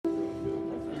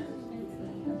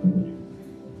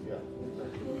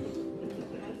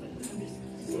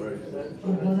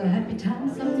What a happy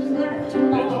time, so glad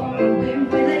tomorrow we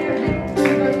will lay our heads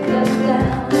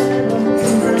down and on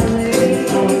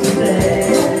somebody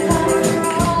today.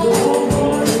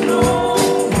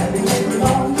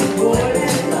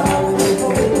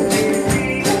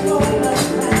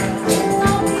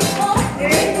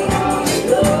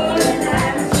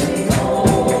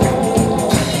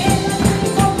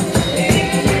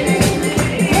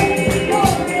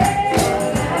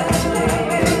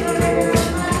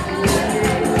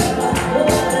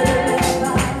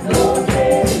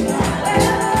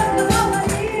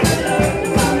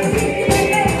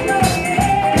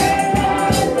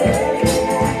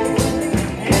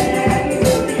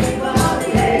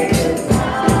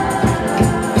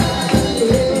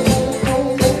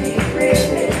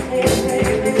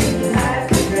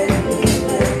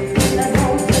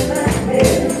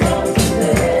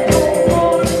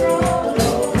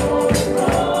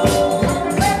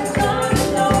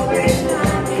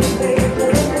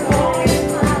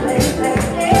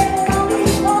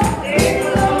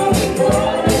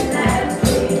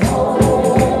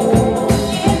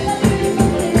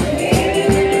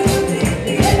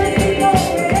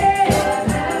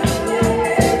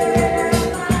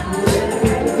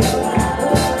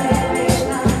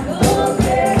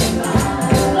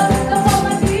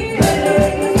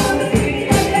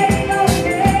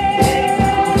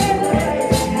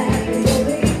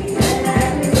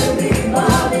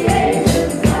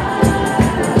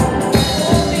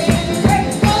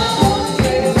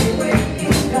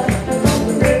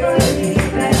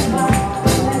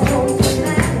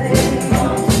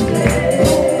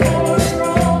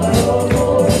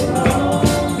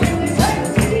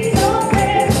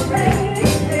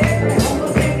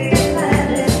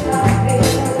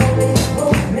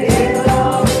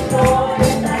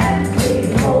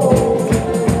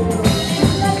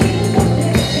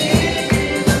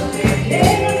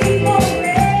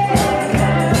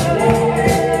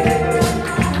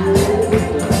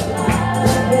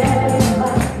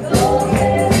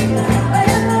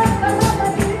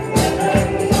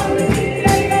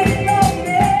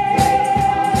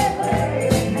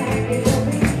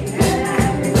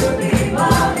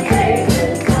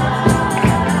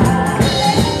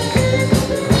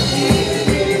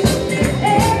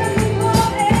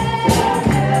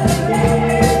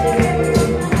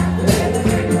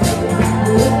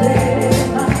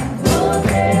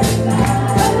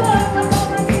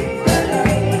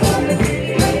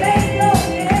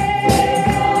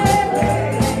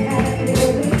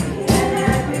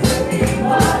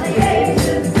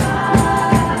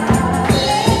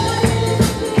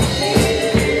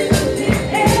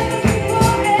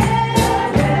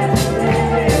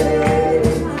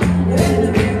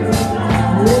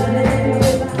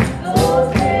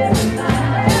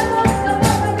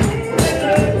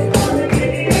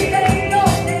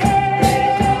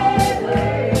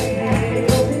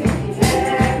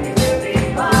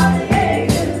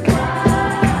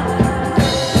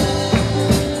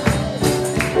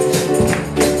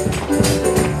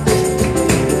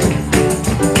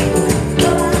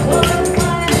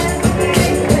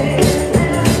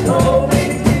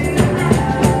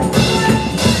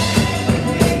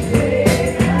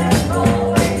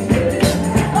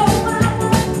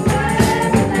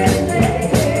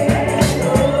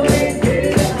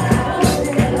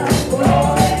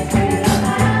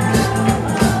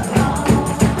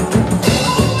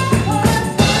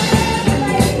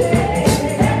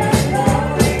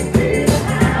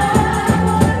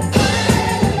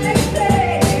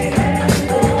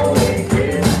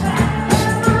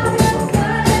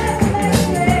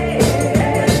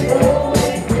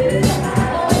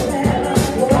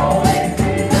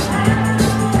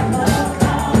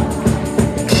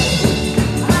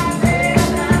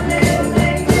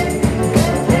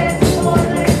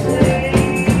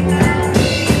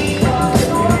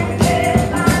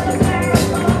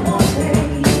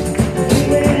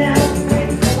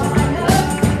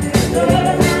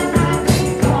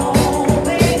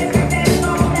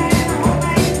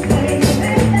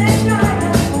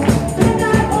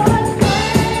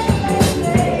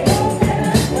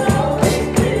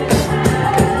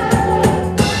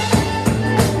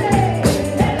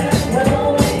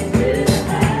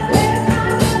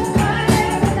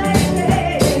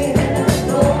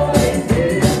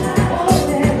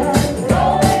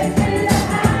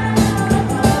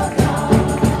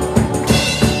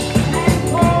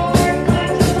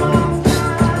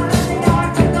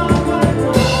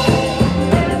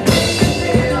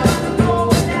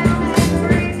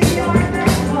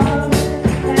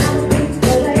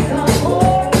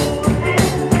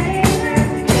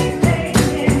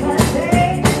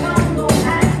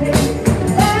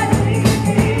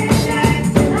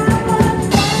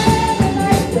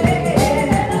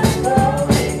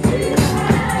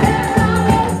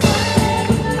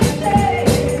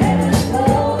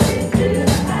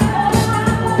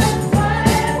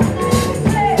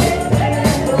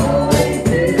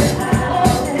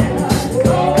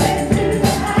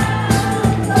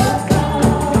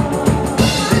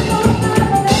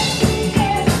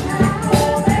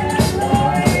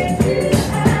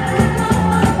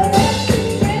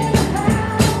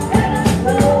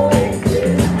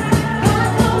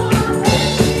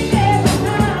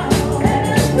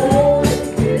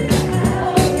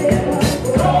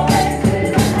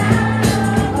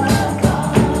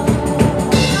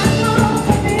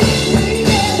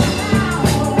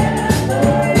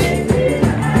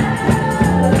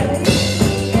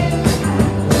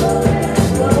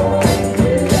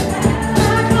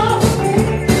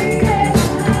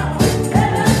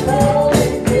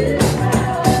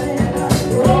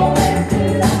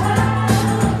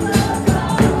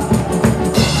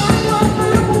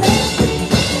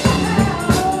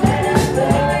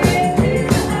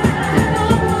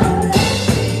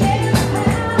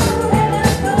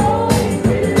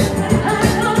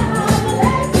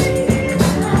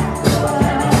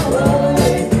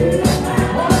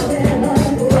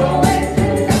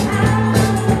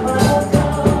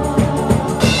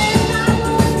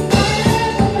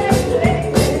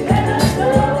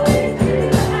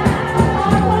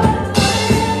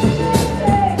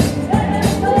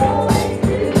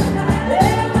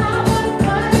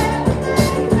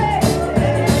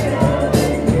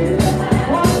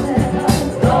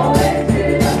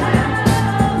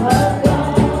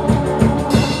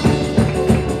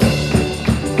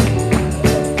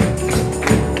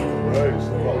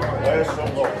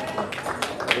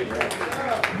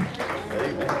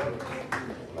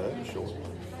 That's short.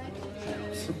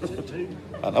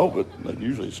 I know, but they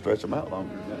usually stretch them out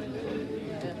longer than that.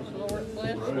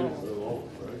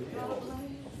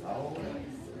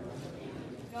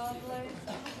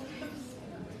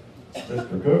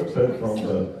 Mr. Cook said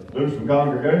do some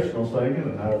congregational singing,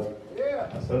 and I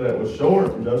said that was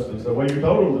short, and Justin said, well, you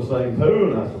told them to sing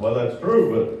two, and I said, well, that's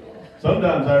true, but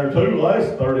sometimes our two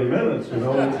lasts 30 minutes, you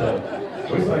know.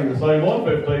 We sing the same one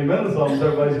 15 minutes, almost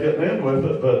everybody's getting in with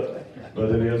it, but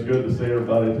it is good to see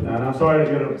everybody tonight. I'm sorry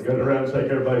to get around and shake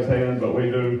everybody's hand, but we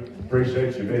do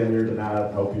appreciate you being here tonight.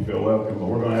 I hope you feel welcome, but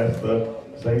we're going to ask the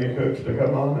singing cooks to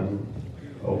come on and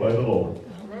obey the Lord.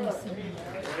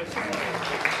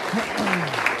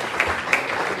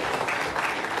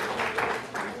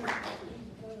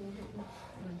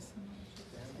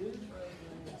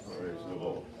 Praise the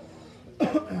Lord.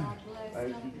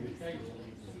 Thank you.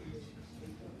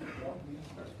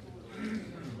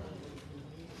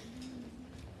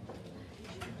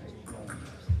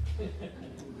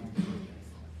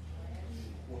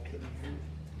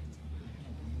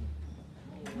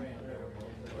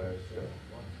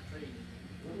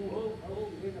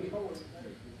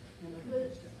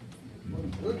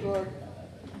 Looks like.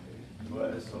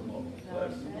 Bless the Lord.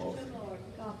 Bless the Lord.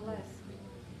 God bless.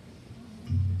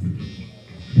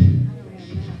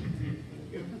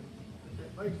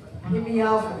 Give me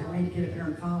off and me get up there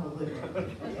and follow with it.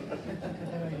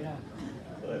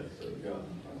 Bless the God.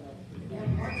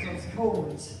 Those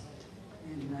chords.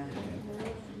 And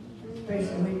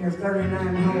especially when you're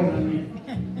 39 holding it,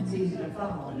 it's easy to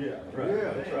follow. Yeah, right.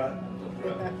 Yeah, that's right.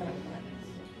 That's right.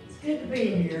 It's good to be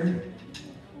here.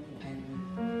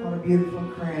 And what a beautiful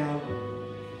crowd.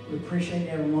 We appreciate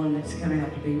everyone that's come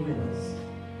out to be with us.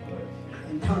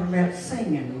 And talking about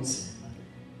singings.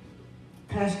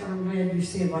 Pastor, I'm glad you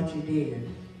said what you did.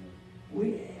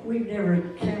 We've never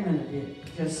counted it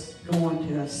just going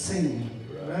to us singing.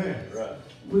 Right. Right.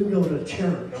 We go to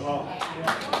church. Come on.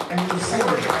 And we sing.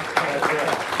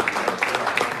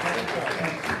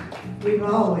 We've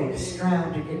always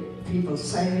strived to get people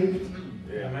saved.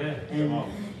 Yeah, man. And Come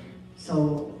on.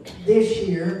 so this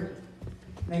year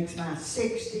makes my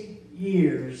 60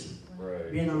 years Right.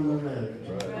 being on the road.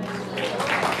 Right.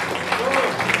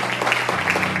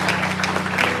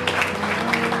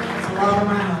 It's a lot of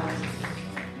miles.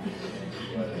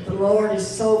 But the Lord is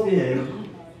so good.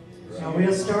 Now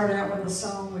we'll start out with a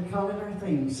song, we call it our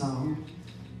theme song,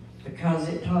 because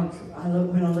it talks, when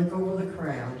I look over the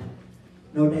crowd,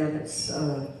 no doubt it's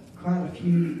quite a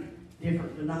few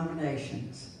different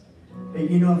denominations. But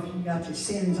you know, if you got your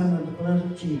sins under the blood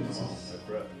of Jesus, That's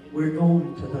right. we're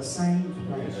going to the same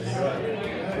place That's right.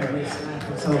 when this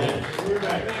life is over.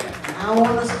 I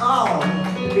want us all to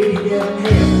be together in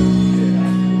heaven.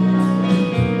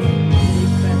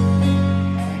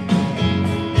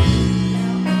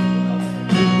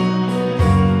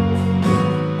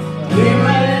 We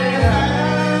may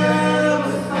have a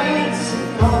fancy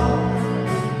car,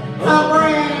 a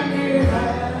brand new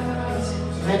house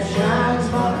that shines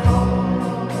my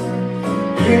heart.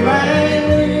 We may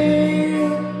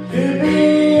live to be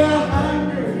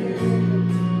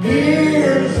 100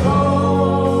 years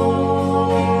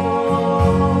old,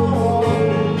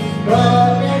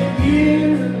 but if you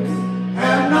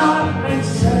have not been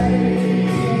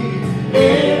saved,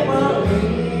 it will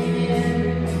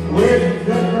end with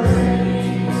the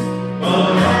grave.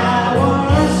 But I want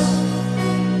us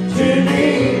to be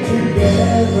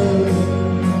together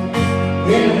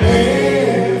in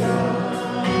heaven.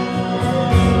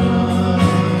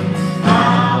 I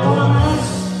want us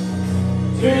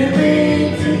to be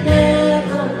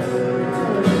together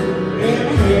in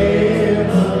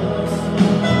heaven.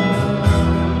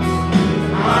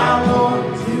 I want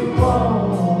to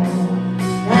walk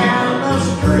down the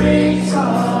streets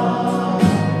of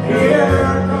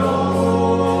Jericho.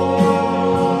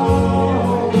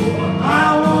 I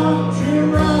want to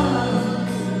run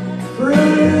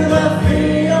through the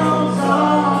fields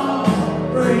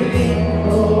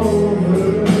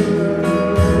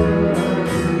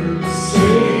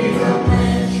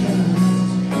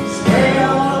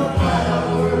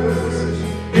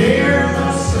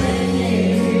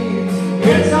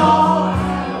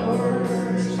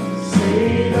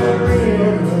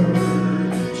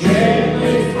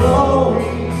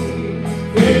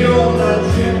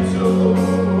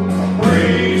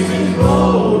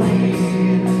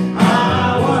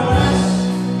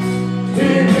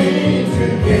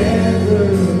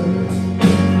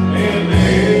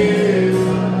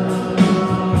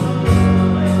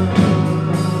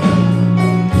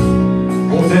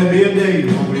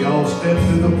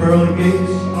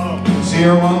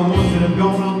the ones that have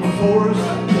gone on before us.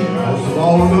 Most of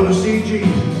all, we're going to see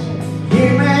Jesus. He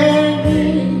made me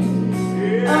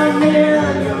a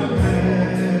millionaire,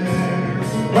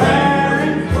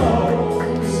 wearing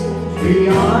clothes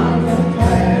beyond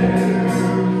compare.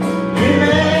 You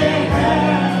may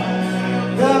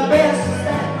have the best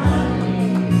that money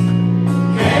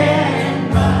can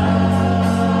buy,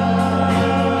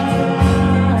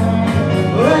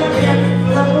 but if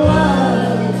the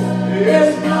blood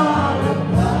is not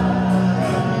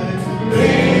applied,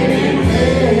 then in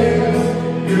hell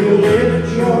you lift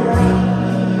your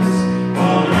eyes.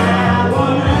 But I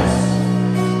want us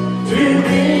to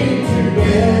be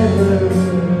together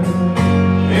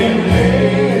in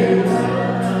heaven.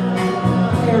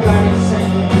 Everybody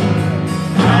sing.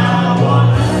 I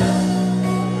want us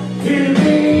to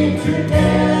be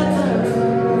together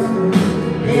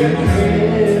in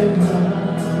heaven.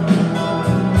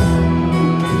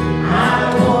 I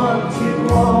want to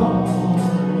walk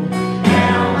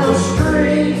down the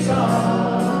streets of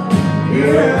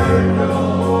your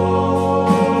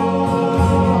gold.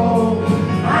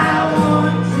 I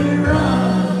want to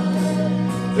run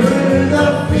through the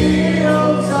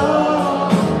fields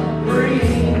of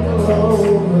green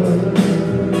clover,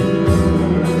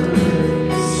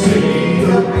 see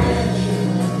the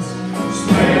mansions,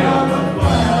 smell the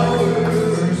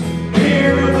flowers,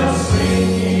 hear the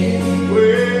singing,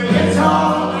 it's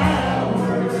all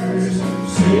ours.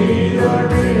 See the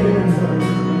river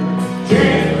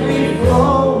gently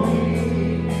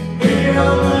flowing, feel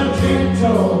the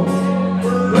gentle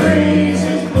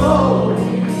breezes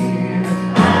blowing.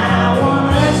 I want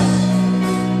us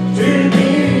to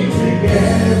be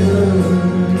together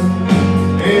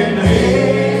in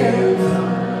heaven.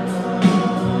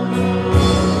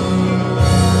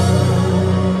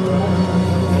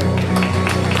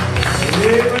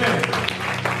 Amen.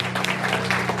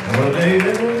 What a day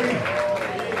that will be.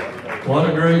 What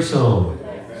a great song.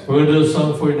 We're going to do a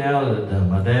song for you now that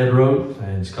my dad wrote,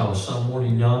 and it's called Some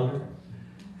Morning Yonder.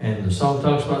 And the song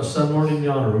talks about some morning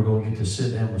yonder, we're going to get to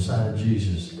sit down beside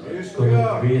Jesus. Yes, We're we going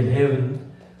are. to be in heaven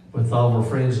with all our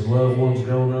friends and loved ones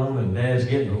going on, and Dad's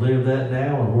getting to live that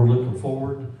now, and we're looking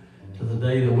forward to the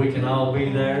day that we can all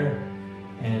be there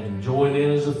and join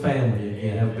in as a family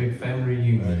again, have a big family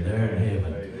reunion there in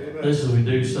heaven. This is what we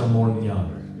do some morning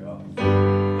yonder.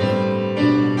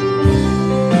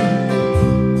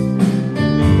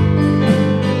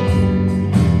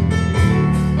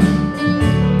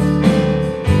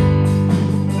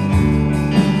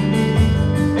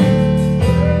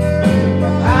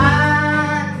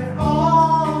 I can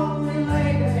only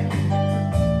lay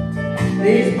down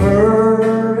these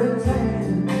burdens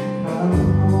and come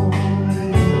home.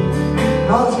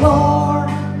 'Cause Lord,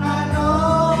 I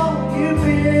know you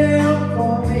built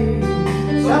for me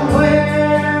somewhere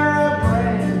a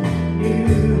brand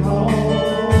new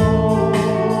home.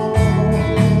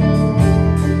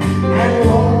 And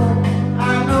Lord, I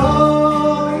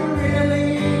know you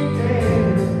really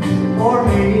care for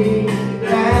me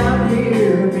down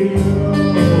here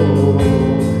below.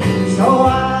 So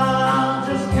I'll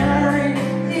just carry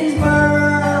these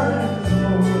burdens,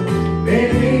 Lord,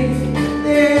 beneath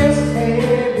this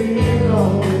heavy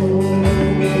load.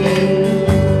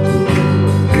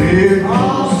 Dear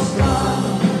Oh, sun,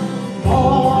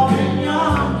 morning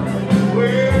yonder,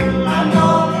 I'm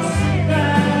gonna sit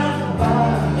down by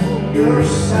your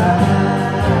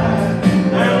side.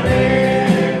 There'll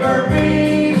never be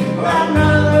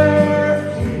another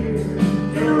tear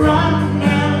to run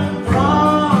down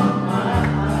from my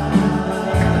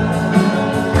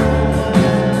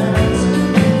eyes.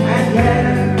 And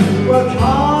then we'll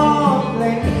talk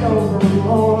things over,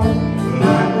 Lord,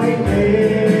 like we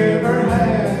never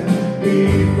had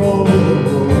before.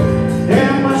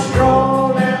 Then we'll stroll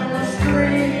down the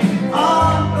street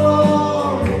of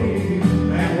glory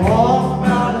and walk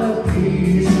by the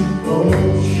peaceful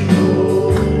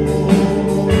shore.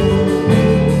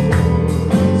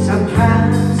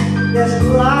 Sometimes this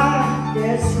life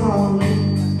gets lonely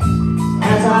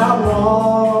as I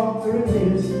walk through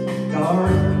this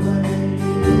dark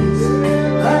place.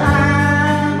 But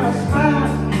I must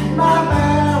fight my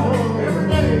battle every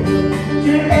day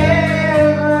to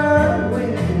ever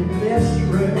win this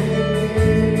race.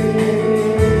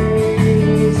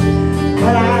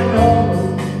 But I know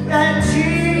that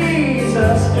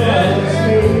Jesus loves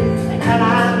me, and I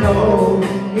know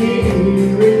He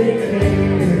really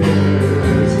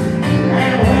cares.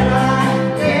 And when I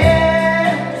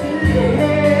get to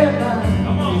heaven,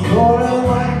 He's gonna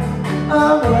wipe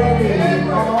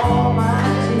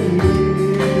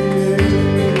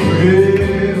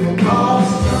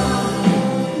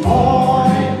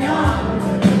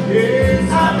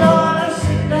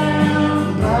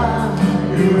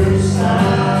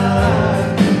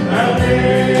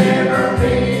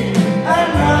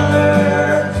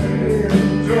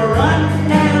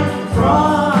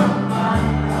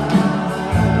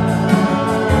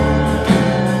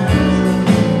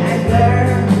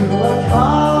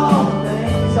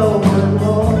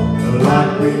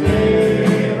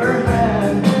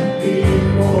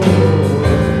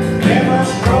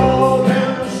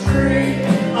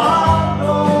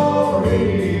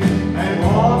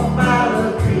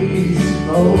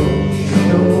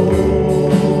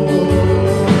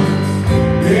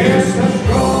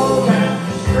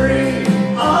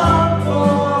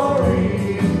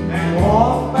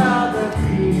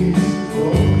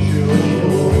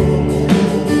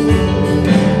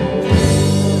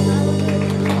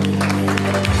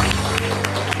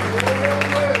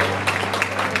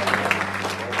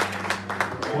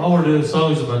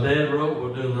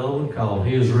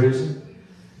risen.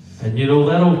 And you know,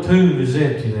 that old tomb is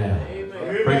empty now.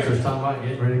 Preacher's talking about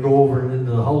getting ready to go over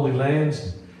into the Holy Lands.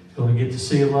 He's going to get to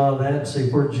see a lot of that and see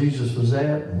where Jesus was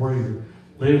at and where he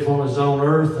lived on his own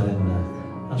earth.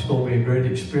 And that's going to be a great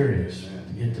experience to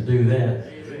get to do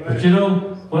that. But you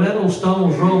know, when that old stone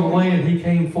was rolled away and he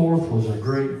came forth was a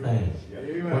great thing.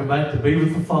 Went back to be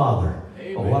with the Father.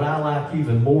 But what I like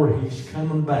even more, he's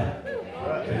coming back to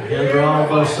gather all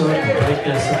of us up and take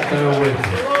us up there with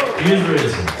him. He is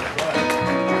risen.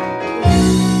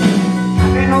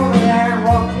 I've been over there and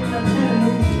walked in the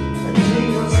tomb, but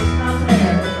Jesus is not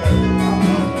there.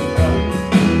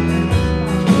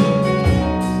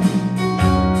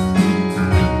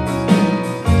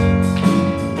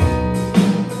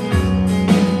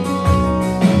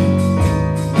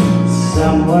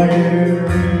 Somewhere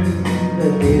in the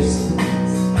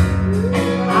distance,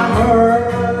 I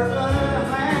heard a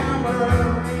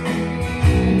hammer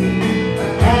ring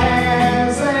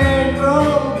as they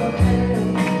drove the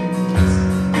nails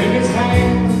in his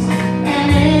hands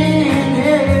and in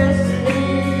his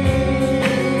feet.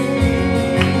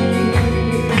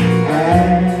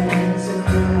 As the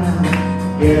crowd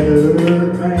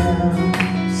gathered round,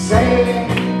 saying,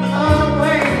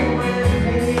 "Away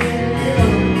with him."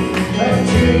 But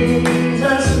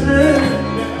Jesus knew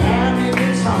down in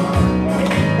his heart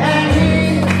that he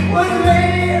would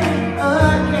live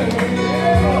again.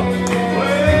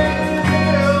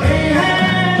 He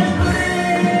has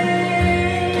risen.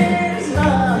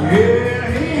 He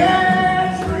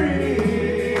has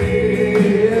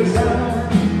risen.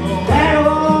 That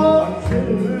old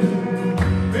tomb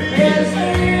is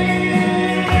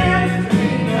empty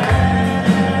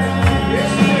now.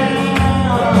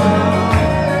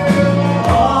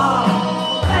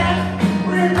 All that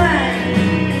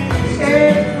remains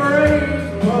is grave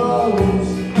clothes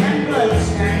and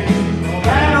bloodstains.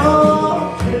 That old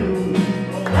tomb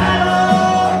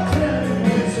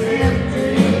is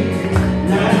empty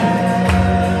now.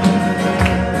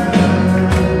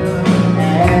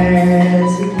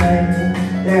 As he lay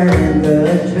there in the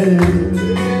tomb,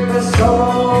 the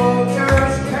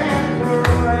soldiers camped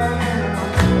around.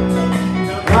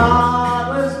 God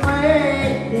was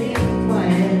making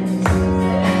plans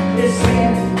to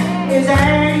send his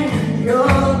angel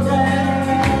down.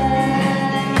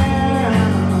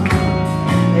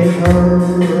 They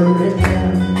heard it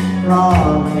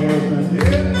from heaven,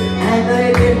 and they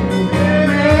didn't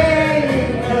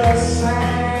make a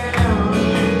sound.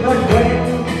 But when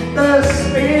the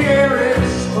Spirit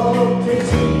spoke to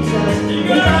Jesus, he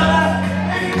got up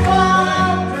and he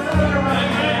walked around.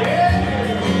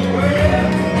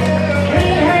 He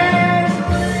has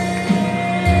risen.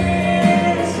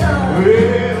 He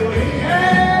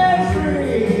has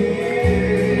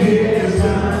risen.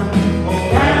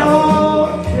 That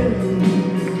old tomb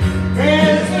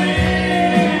is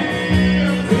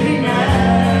empty now.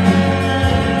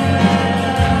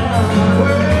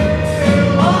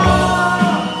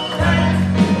 All that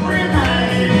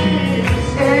remains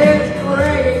is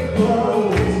grave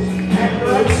clothes and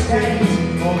bloodstains.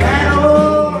 That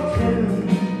old tomb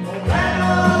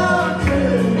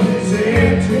is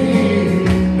empty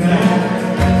now.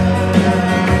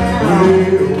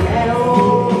 That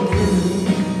old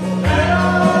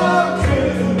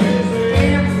tomb is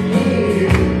empty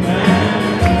now.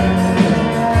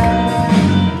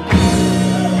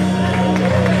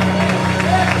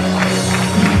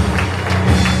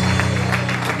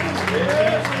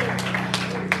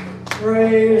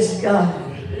 Praise God.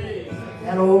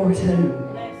 That old tomb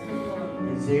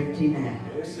is empty now.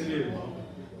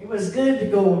 It was good to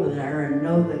go over there and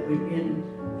know that we'd been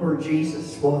where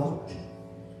Jesus walked,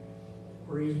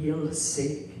 where he healed the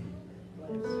sick,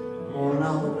 and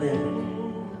all of that.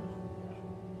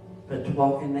 But to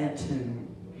walk in that tomb,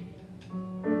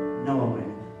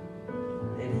 knowing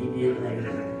that he did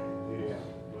later.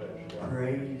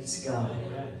 Praise God.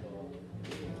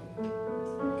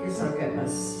 Guess I've got my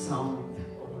song,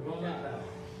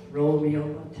 Roll Me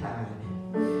on the Tide.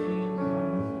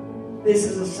 This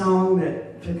is a song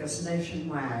that took us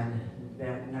nationwide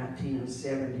about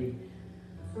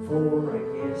 1974, I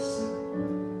guess,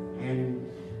 and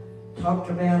talked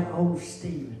about old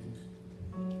Stephen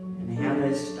and how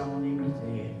they stoned him to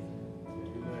death.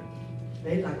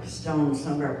 They'd like to stone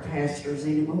some of our pastors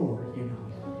anymore, you know.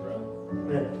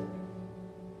 But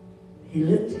he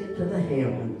looked into the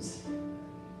heavens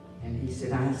and he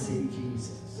said, "I see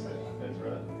Jesus." That's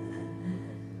right.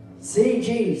 See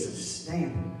Jesus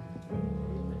standing.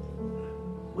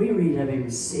 We read of him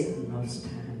sitting most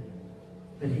times,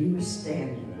 but he was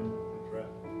standing. That's right.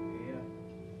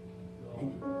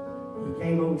 And he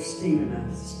gave old Stephen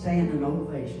a standing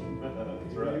ovation.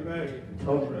 That's right.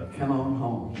 Told him to come on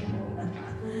home.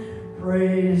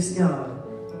 Praise God.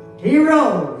 He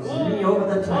rose and he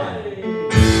over the top. He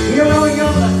rose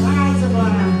over the clouds of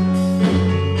life.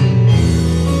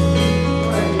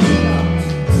 Praise God.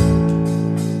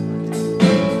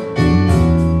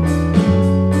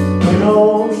 When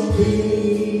old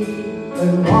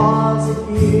Stephen was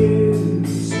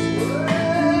accused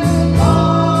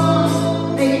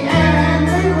on the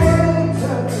angry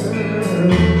winter,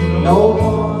 no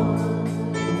one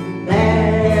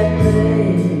that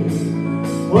day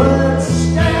would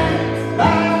stand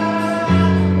by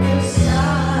his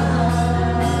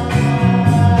side.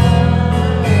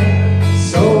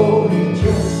 So he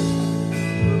just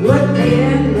looked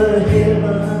in the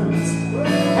heavens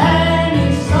and he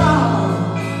saw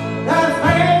the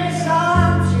face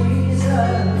of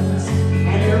Jesus,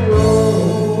 and it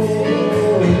rolled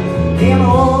him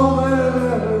over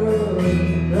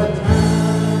the time.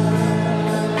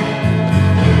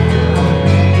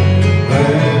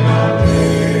 When I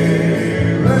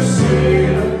never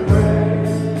said a prayer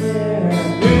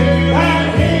that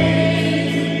he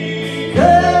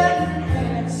couldn't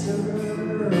answer,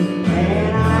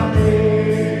 and I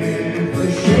never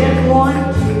shed one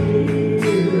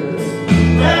tear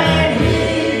that he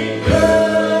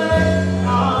could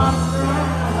not dry.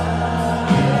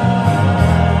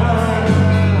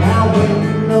 Now when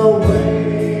the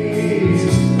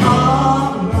waves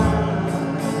of life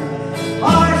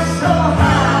are so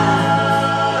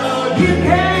high you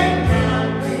can't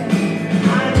count them,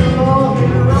 I know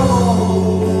he'll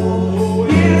roll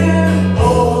you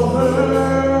over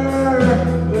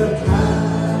the time.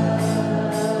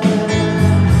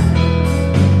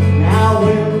 Now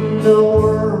when the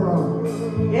world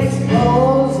is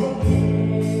closing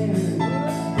in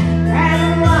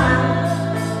and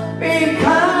life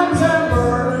becomes a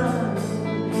burden,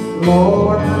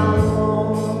 Lord, I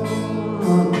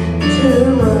want to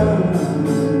run,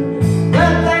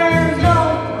 but there's no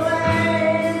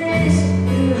place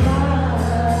to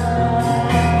hide.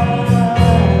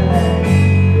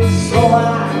 So I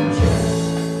just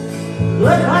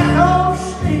look like old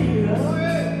Stephen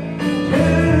to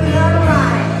the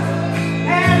right,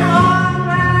 and on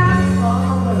my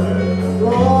Father,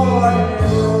 Lord,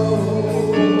 rose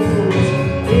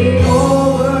he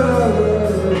over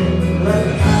the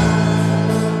time.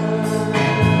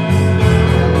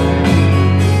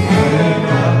 And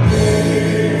I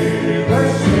never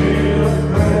said a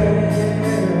prayer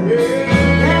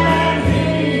that he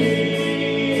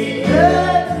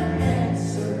couldn't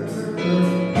answer,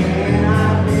 and I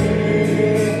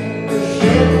never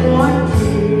shed one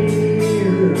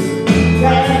tear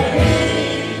that he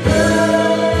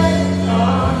could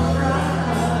not dry.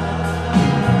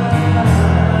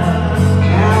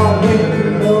 Now when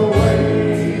the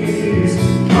waves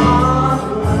of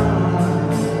life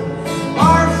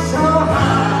are so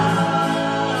high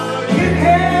you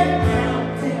can't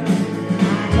count them,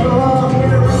 I know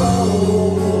he'll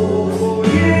roll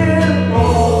you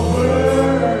over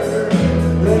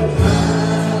the time.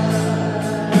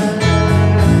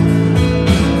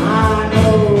 I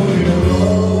know he'll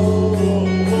roll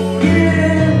you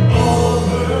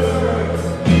over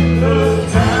the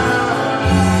time.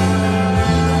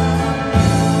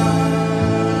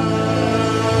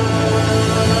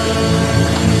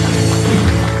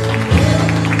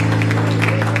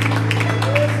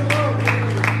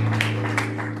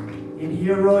 And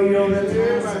he'll roll you over the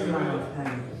times of life,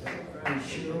 honey. He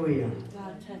sure will.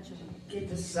 God touch him. Get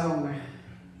the song,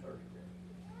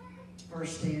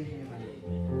 First Day in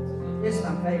Heaven. This is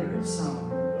my favorite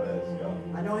song.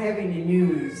 I don't have any new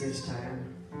ones this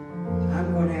time.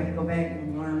 I'm going to have to go back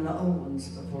and learn the old ones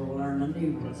before we learn the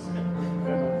new ones.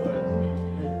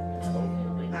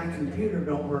 My computer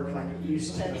don't work like it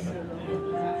used to.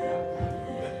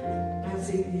 I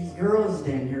see these girls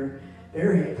down here,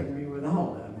 they're helping me with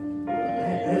all of them.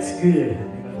 That's good,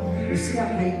 honey. You see, I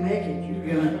can't make it.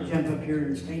 You're going to jump up here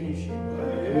and finish it.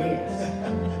 Yes.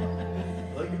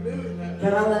 Look at doing that.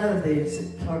 But I love this.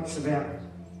 It talks about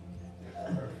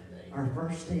our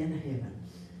first day in heaven.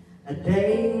 A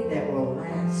day that will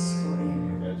last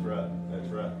forever. That's right. That's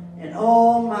right. And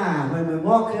oh my, when we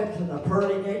walk up to the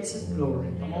pearly gates of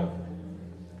glory,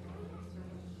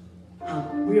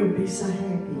 we'll be so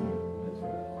happy.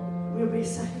 We'll be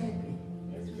so happy.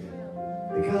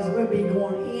 Because we'll be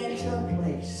going into a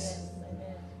place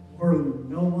where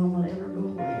no one will ever go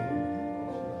away.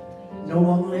 No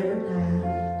one will ever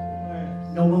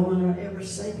die. No one will ever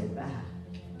say goodbye.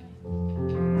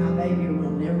 My baby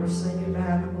will never say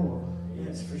goodbye no more.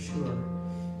 That's for sure.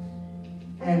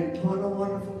 And what a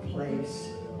wonderful place.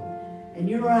 And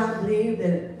you know, I believe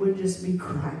that we'll just be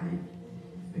crying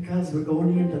because we're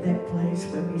going into that place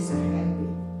where we're so happy.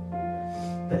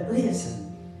 But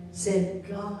listen, said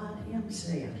God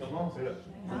Himself. Come on, sit up.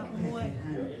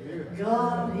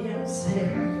 God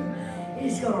Himself.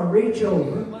 He's going to reach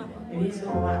over and He's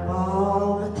going to wipe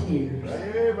all the tears.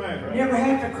 Amen. Never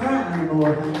have to cry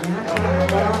anymore, honey. I cry a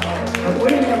lot, but we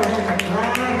never have to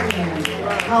cry again.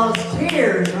 Because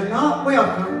tears are not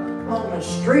welcome on the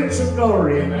streets of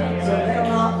glory. So they'll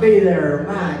not be there.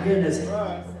 My goodness.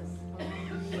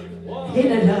 Hit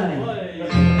it, honey.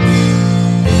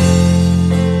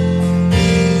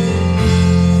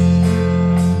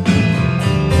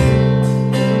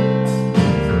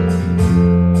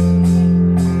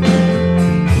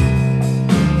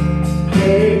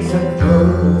 Gates of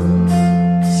pearl,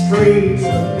 streets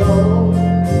of gold,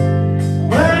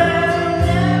 will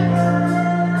never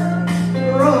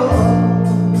grow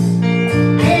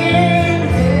in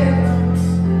heaven.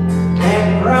 That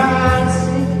bright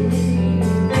city,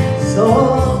 so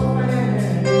fair,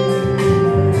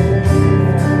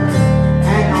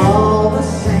 and all the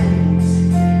saints,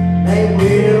 they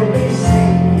will be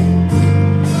singing,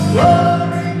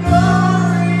 glory,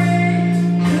 glory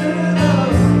to the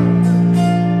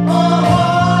oh,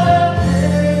 what a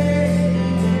day,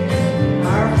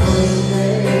 our first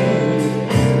day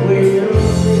will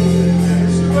be.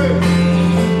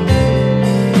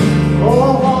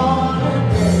 Oh, what a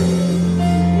day,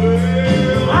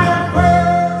 our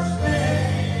first day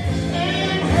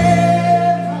in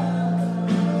heaven,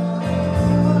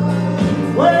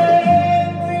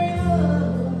 when we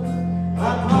look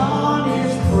upon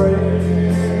His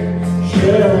precious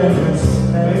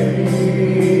face.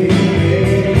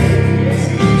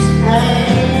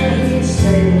 And He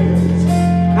says,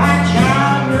 my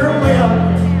child, you're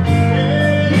welcome.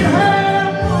 You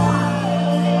have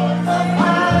won the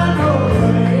final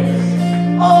race.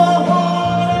 Oh,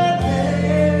 what a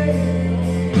day,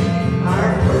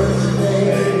 our first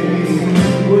day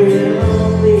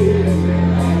will be.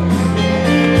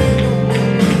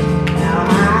 Now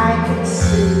I can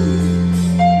see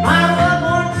my loved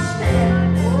ones stand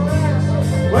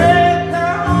with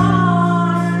their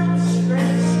arms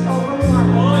stretched over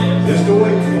mine. Just to wait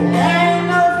for it. And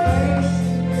their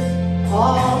faces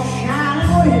all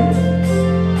shining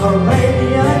with a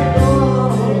radiant glow.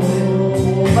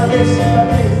 But listen,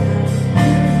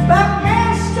 but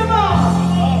best of all,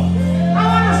 I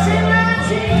want to see my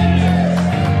Jesus.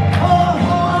 Oh,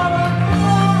 what a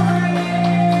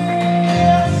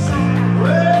glorious sight.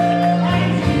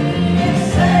 And He is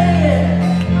saying,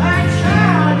 my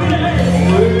child, you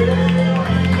live.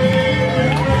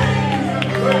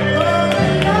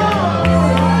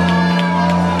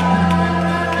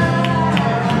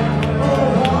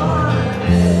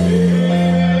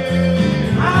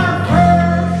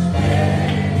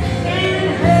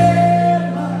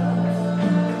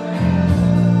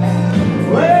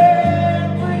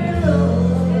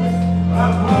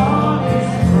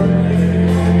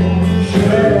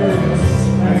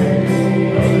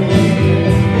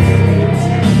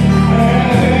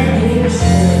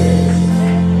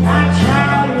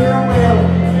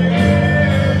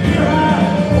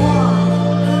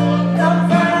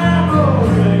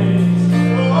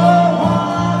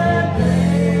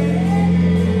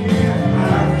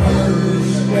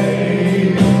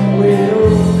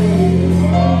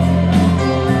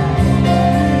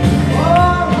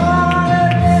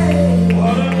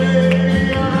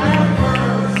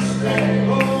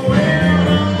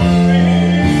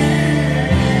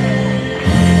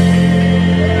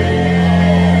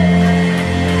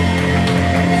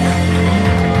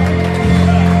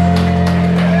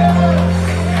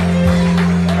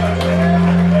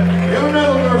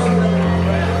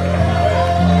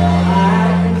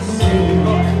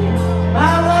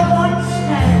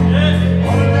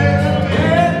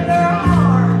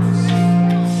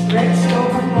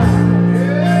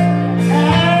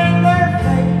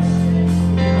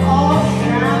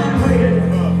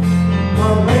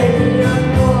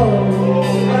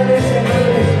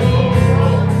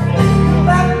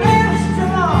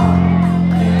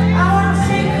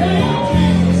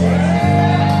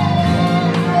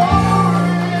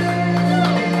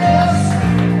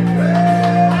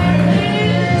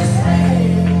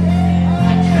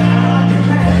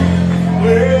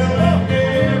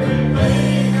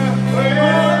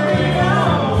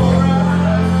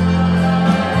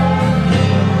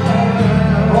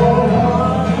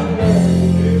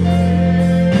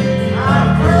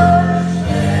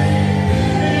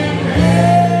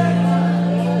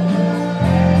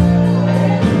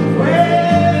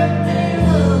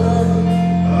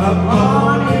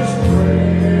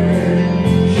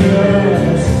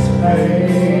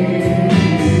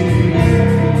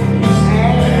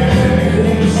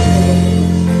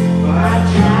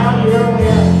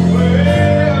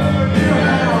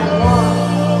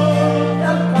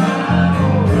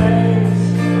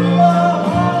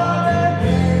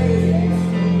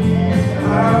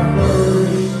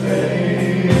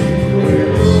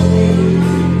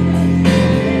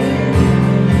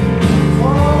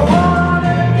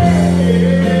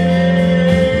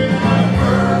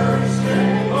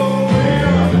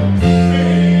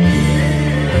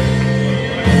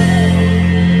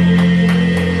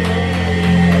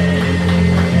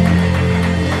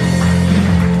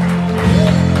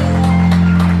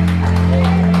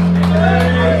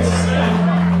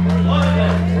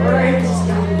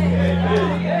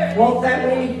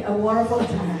 be a wonderful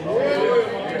time.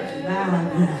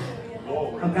 Now,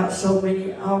 I've got so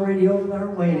many already over there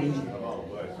waiting.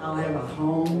 I'll have a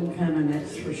homecoming,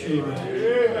 that's for sure,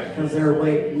 because they're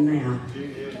waiting now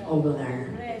over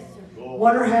there.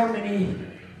 Wonder how many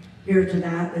here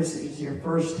tonight, this is your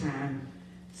first time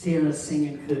seeing us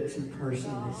singing Cooks in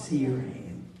person. Let's see your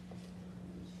hand.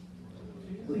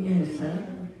 Oh, yes, sir.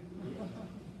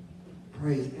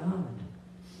 Praise God.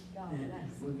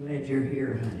 We're glad you're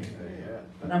here, honey.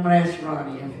 But I'm going to ask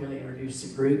Ronnie if he'll introduce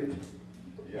the group.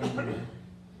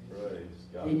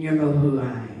 And you know who I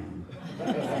am.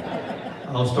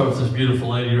 I'll start with this beautiful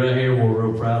lady right here. We're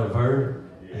real proud of her.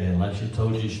 And like she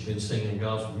told you, she's been singing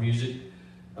gospel music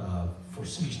for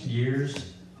 60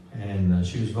 years. And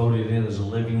she was voted in as a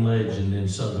living legend in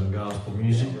Southern gospel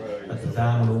music at the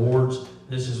Diamond Awards.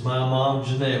 This is my mom,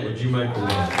 Jeanette. Would you make her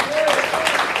welcome?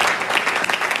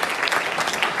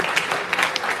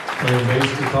 Playing bass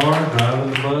guitar,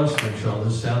 driving the bus, make sure all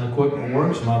this sound equipment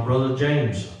works. My brother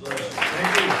James.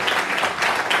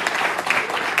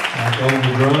 Back on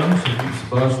the drums, he keeps the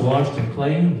bus washed and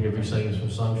clean. He'll be singing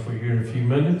some songs for you here in a few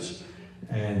minutes.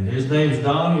 And his name's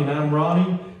Donnie, and I'm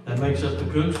Ronnie. That makes up the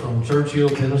Cooks from Churchill,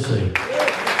 Tennessee.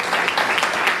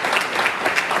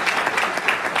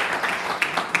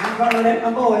 I'm going to let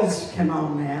my boys come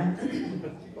on now.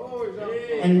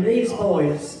 And these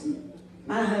boys,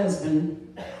 my husband,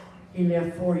 he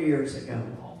left 4 years ago.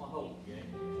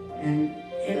 And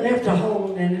it left a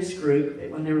hole in this group that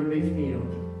will never be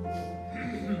filled.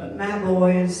 But my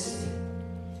boys,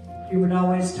 Hubert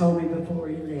always told me before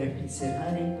he left, he said,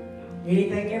 honey,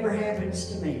 anything ever happens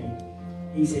to me,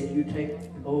 he said, you take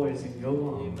the boys and go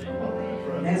on.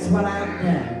 And that's what I've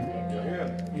done.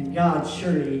 And God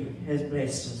surely has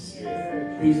blessed us.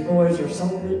 These boys are so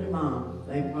good to Mom.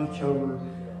 They watch over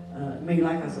me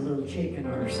like I was a little chicken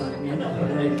or something. You know?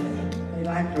 They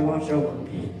like to watch over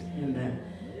me. And,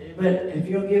 but if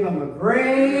you'll give them a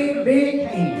great big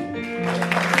hand.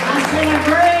 I said a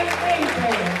great big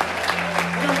hand.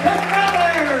 The Cook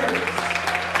Brothers.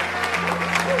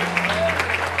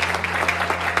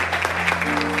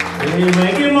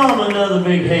 Amen. Give Mom another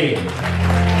big hand.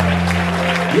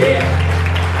 Yeah.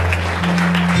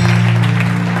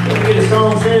 The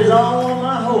song says, all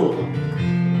my hope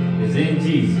is in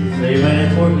Jesus. Amen.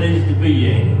 That's what it needs to be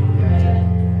in.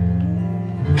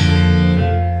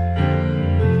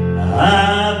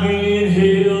 I've been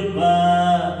healed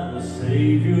by the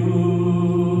Savior.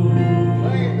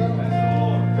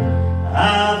 I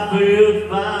feel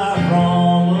fire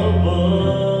from above.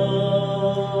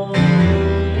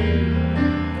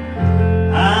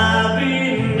 I've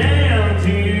been down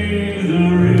to the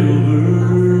river.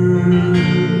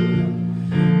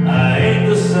 I ain't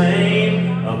the same,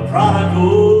 a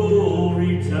prodigal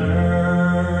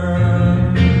return.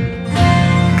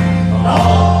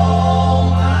 All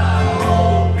my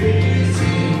hope is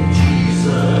in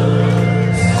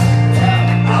Jesus.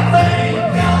 I thank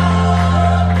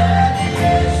God that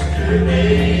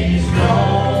yesterday's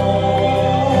gone,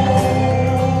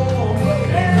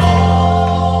 and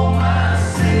all my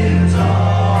sins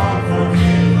are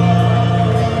forgiven,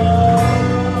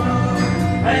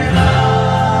 and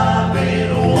I've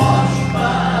been washed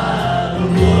by the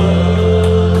blood.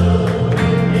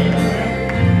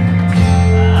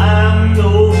 I'm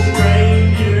no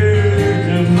stranger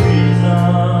to prison.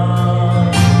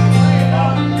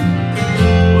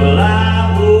 Well, I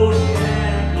wore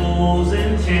shackles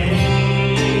and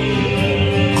chains.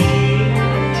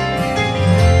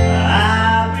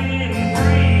 I've been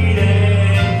freed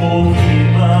and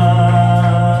forgiven.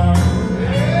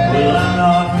 Well, I'm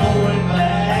not going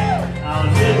back. I'll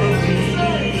never be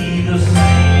the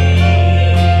same.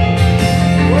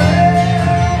 Well,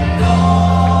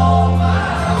 all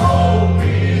my hope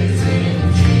is in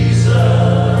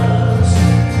Jesus.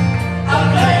 I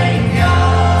thank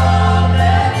God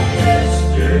that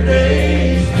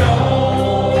yesterday's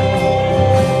gone,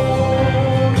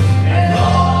 and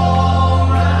all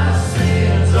my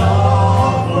sins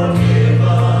are forgiven,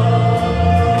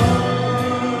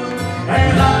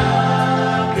 and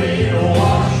I've been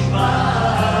washed by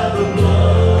the blood.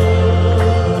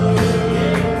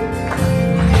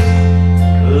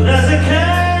 There's a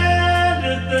kind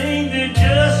of thing that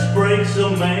just breaks a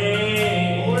man,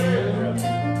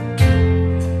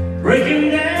 break him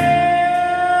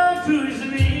down to his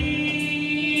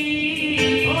knees.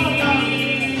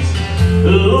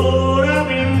 Lord, I've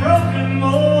been broken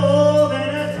more than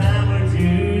a time or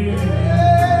two.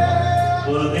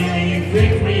 Well, then he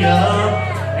picked me up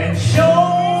and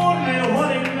showed me what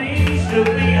it means to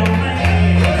be a man.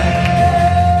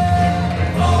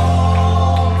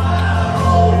 All my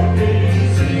hope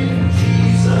is in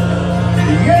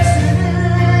Jesus.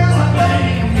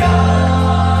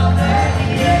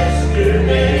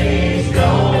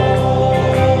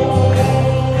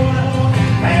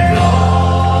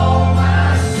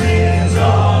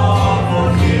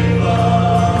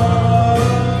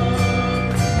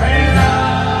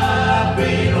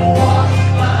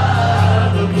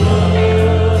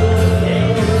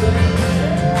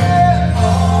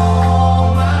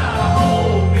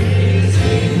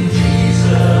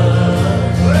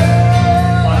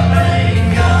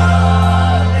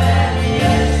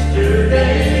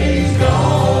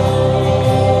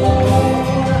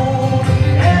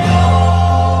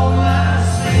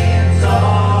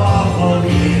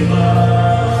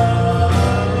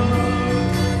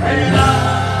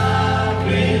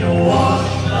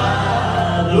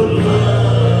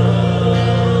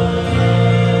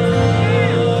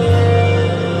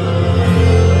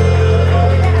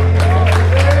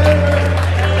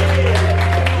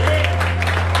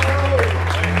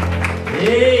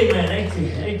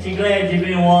 glad you've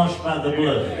been washed by the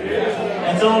blood.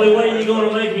 That's the only way you're going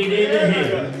to make it into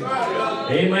heaven.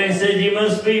 Amen. Said you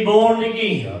must be born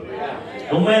again.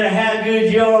 No matter how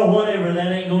good you are or whatever,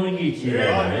 that ain't going to get you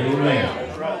there.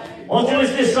 Amen. Won't you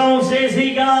listen to this song says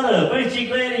he got up. Ain't you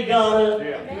glad he got up?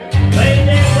 Made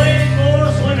that way for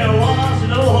us when there was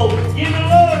no hope. Give the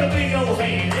Lord a big old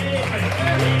hand. Amen.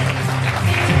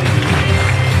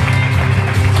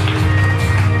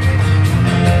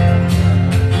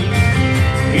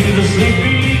 In the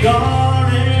sleepy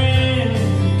garden,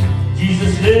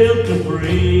 Jesus knelt to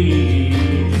pray.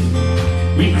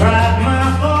 We cried,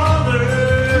 my Father,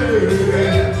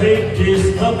 take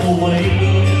this cup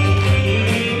away.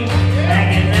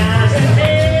 Agonized and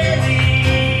heavy,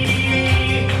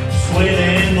 sweat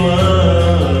and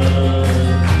blood.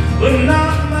 But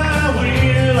not my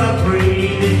will, I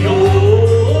pray that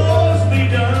yours be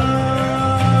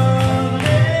done.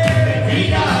 And he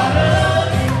got up,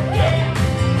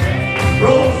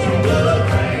 rose from the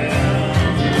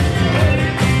ground,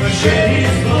 shed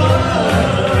his blood.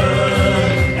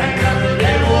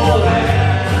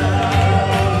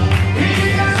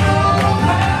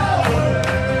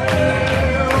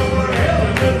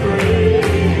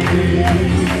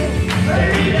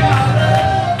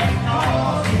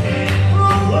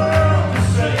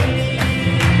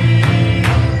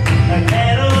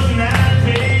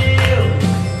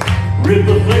 Rip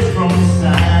the flesh from the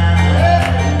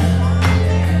side,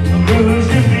 bruise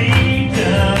and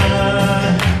beaten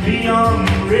beyond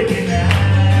recognized.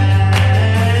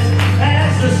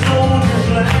 As the soldiers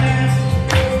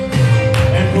laughed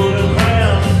and put a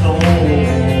crown of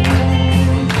thorns,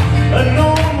 a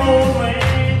normal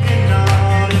man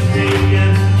cannot have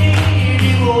taken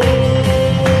anymore.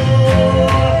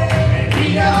 And he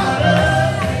got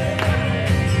up,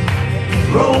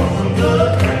 rose from the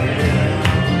ground.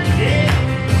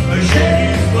 Shed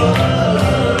his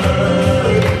blood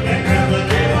and grab the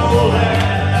devil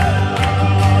out.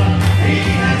 He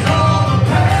has all the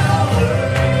power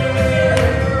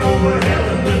over hell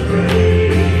and the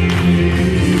grave.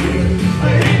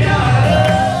 But he got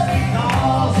up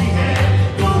because he had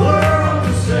the world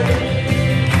to save.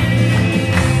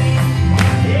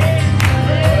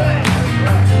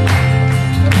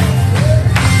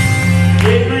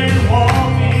 Dead man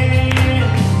walking,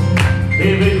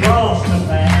 baby crossed the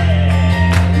path.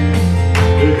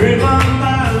 Driven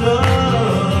by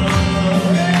love,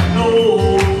 no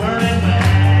turning back.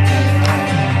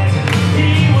 He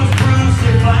was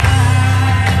crucified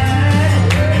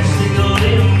and sealed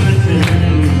in the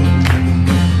tomb.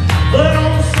 But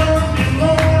on Sunday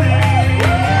morning,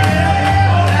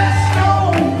 that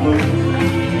stone moved,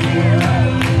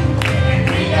 and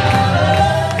he got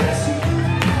up,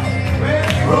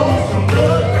 rose from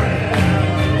the ground,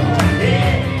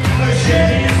 shed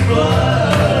his blood.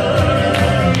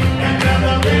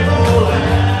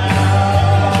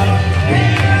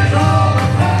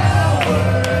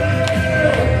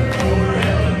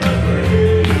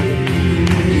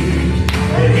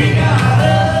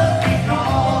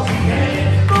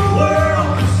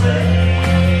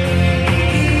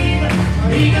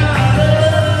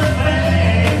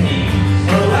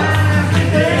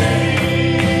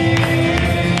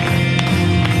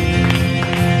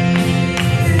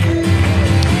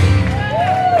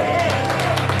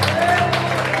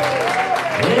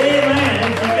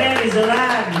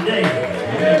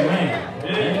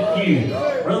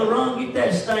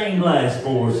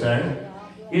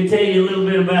 He'll tell you a little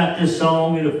bit about this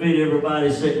song. It'll fit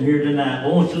everybody sitting here tonight.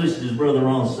 But won't you listen as Brother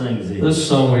Ron sings it? This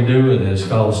song we do, and it's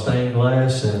called Stained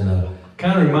Glass, and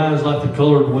kind of reminds like the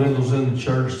colored windows in the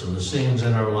church to the sins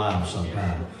in our life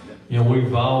sometimes. You know,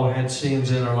 we've all had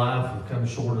sins in our life and come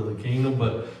short of the kingdom,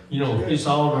 but, you know, this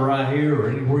altar right here or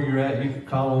anywhere you're at, you can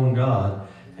call on God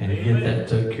and get that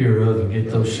took care of and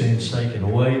get those sins taken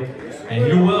away. And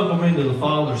you're welcome into the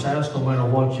Father's house no matter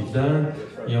what you've done,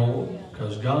 you know,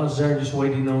 because God's there just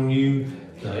waiting on you.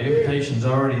 The invitation's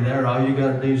already there. All you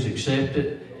got to do is accept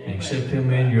it and accept Him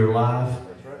in your life,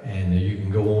 and you can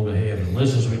go on to heaven.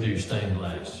 Listen as we do Stained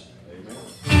Glass.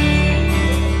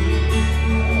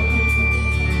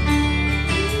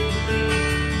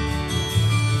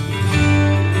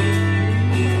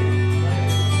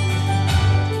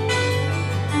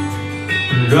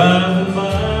 Driving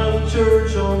by the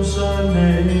church on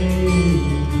Sunday,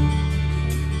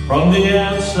 from the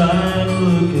outside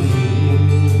looking in,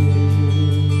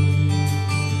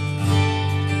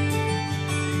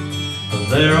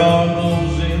 there are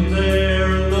those in there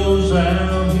and those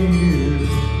out here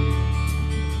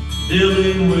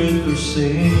dealing with their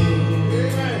sins.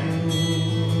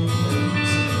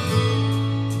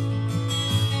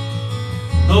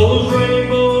 Those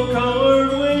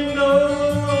rainbow-colored windows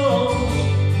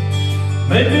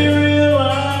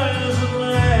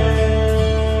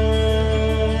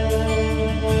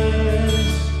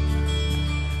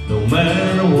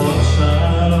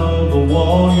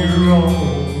on your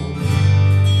own.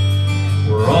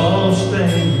 We're all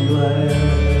staying glad.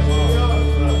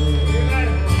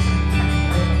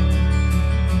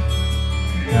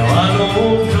 Now I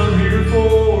don't come here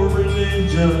for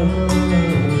religion.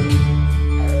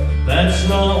 That's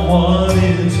not what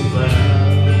it's about.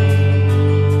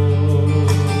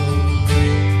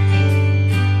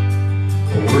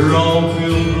 We're all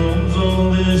pilgrims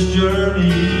on this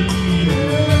journey,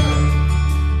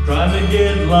 trying to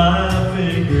get life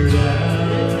figured out.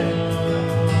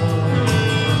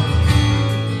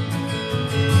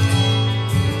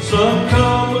 Some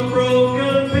come with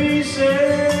broken pieces,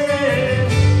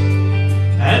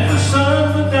 and for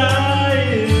some the die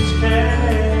is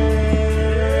cast.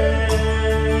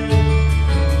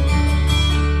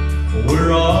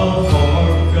 We're all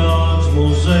part of God's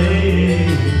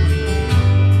mosaic,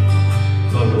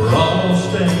 but we're all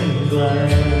staying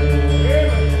glad.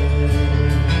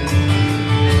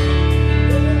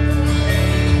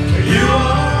 You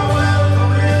are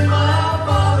welcome in my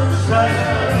Father's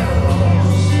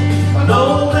house, no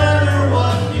matter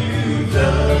what you've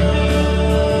done.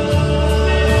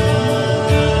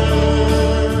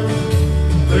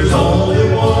 There's only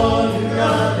one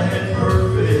God and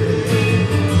perfect,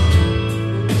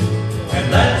 and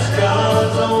that's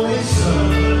God's only Son.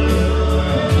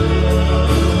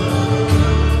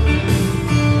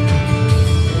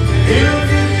 He'll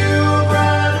give you a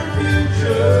brighter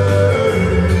future,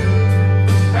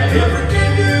 and He'll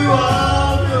forgive you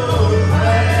all your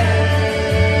past.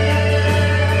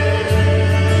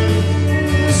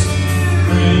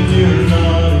 Friend, you're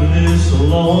not in this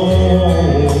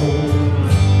alone.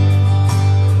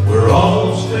 We're all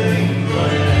staying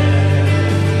glad.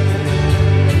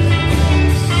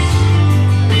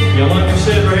 Yeah, like I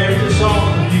said right after the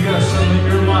song, if you got something in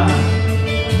your life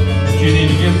that you need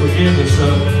to get forgiveness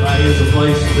of, that is a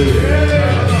place to do it.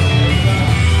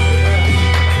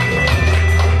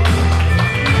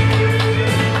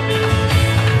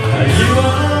 You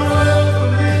are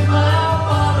welcome in my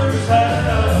Father's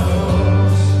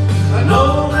house, no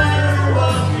matter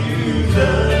what you've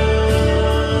done.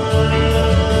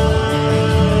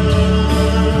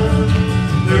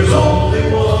 There's only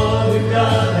one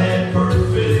God and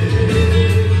perfect,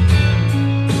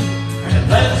 and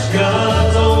that's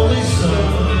God's only Son.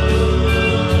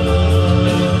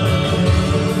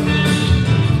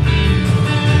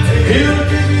 He'll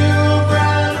give you a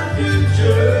brighter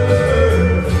future,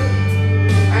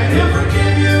 and He'll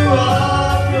forgive you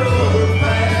all your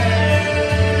past.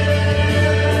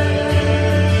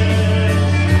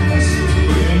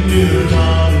 When you're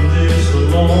not in this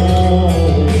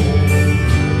alone,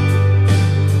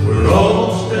 we're all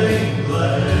staying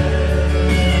glad.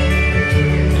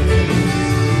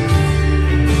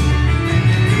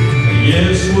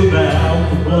 Yes, without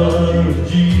the blood of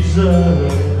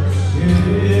Jesus,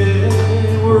 yeah,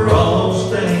 we're all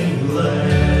staying glad.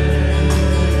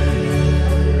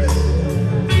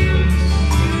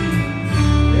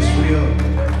 Yes, we are.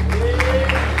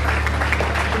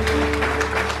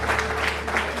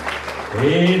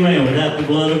 Amen. Without the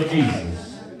blood of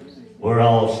Jesus, we're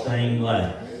all stained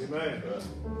glad. Amen.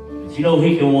 But you know,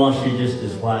 He can wash you just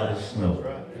as white as snow.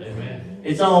 Amen.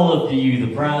 It's all up to you.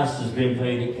 The price has been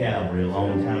paid at Calvary a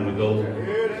long time ago.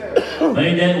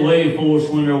 Made that way for us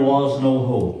when there was no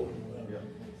hope.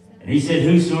 And He said,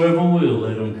 whosoever will,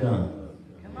 let him come.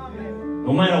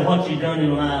 No matter what you've done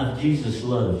in life, Jesus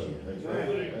loves you. That's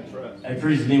right. That's the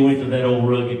reason He went to that old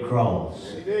rugged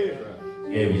cross. He did.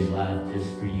 Gave His life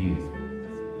just for you.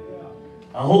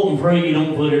 I hope and pray you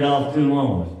don't put it off too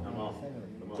long.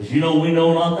 Because you know, we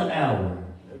know not the hour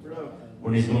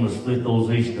when He's going to split those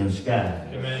eastern skies.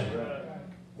 Amen.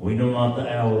 We know not the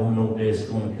hour when no death's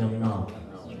going to come knocking.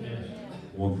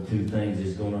 One of the two things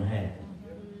is going to happen.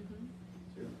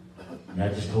 And I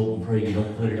just hope and pray you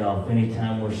don't put it off.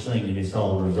 Anytime we're singing, this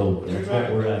altar's open. That's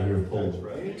what we're out here for.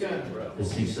 To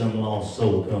see some lost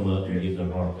soul come up and give their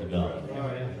heart to God.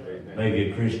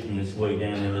 Maybe a Christian that's way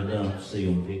down in the dump, see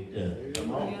them picked up.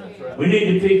 We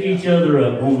need to pick each other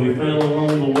up when we fell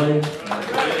along the way.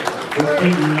 We're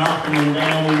keeping knocking them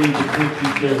down. We need to pick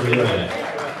each other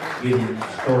up. Get them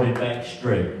started back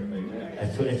straight.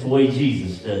 That's the way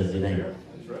Jesus does it, ain't it?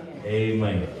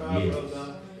 Amen. Yes.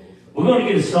 We're going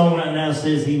to get a song right now that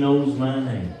says He knows my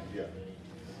name.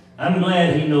 I'm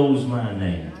glad He knows my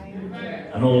name.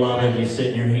 I know a lot of you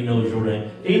sitting here, He knows your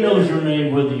name. He knows your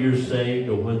name whether you're saved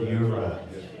or whether you're lost.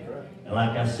 And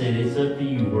like I said, it's up to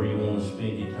you where you want to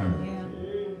spend eternity.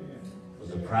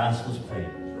 Because the price was paid.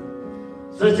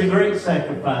 Such a great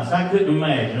sacrifice. I couldn't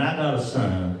imagine. I got a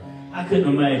son. I couldn't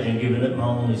imagine giving up my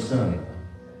only son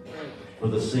for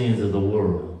the sins of the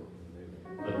world.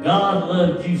 But God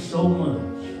loved you so much.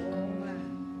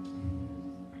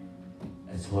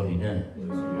 That's what He done.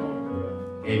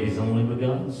 Gave His only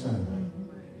begotten Son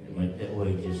to make that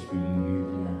way just for you here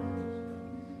tonight.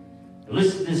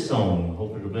 Listen to this song.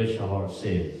 Hope it'll bless your heart.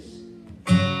 Says,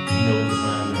 He knows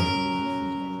my name.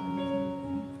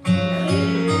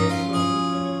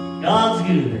 God's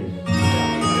good.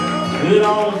 Good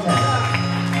all the time.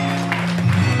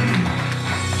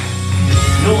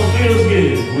 You know it feels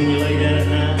good when you lay down at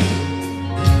night.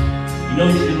 You know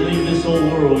you should leave this old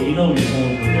world. You know you're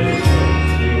going to a better place.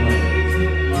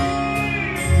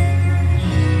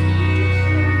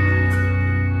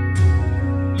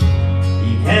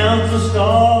 He counts the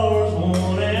stars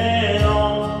one and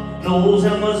all, knows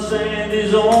how much sand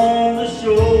is on the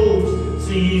shores,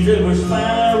 sees every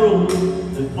sparrow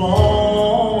that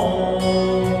falls.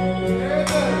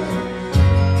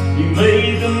 He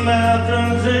made the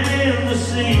mountains and the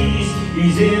seas.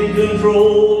 He's in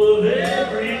control of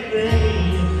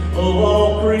everything, of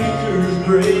all creatures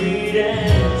great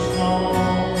and small.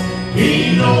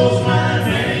 He knows my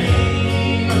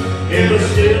name, every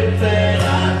step that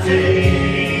I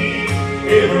take,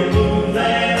 every move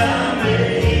that I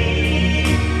make,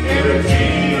 every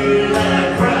tear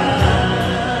that I cry.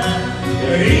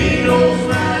 He knows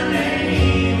my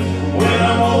name when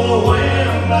I'm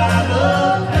overwhelmed by the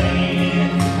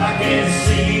pain. I can't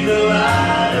see the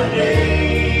light of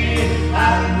day. I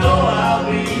know I'll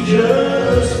be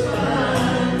just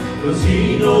fine, 'cause He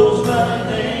knows my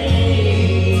name.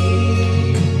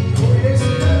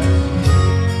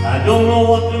 I don't know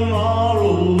what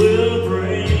tomorrow will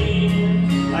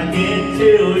bring. I can't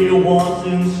tell you what's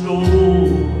in store.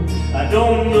 I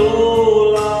don't know a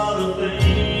lot of things.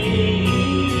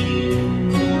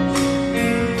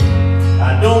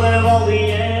 I don't have all the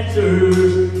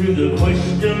answers to the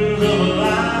questions of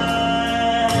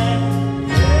life,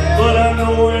 but I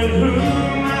know in whom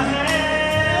I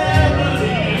have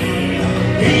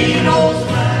believed. He knows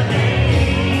my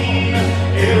name,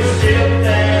 every step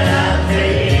that I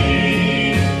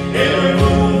take, every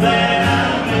move that I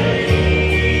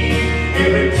make,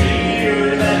 every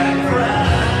tear that I cry.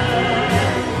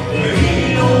 He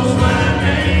knows my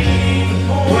name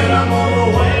when I'm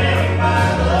overwhelmed by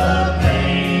the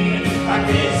pain. I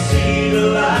can't see the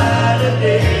light of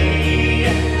day.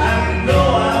 I know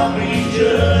I'll be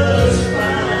just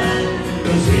fine,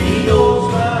 'cause He knows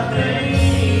my name.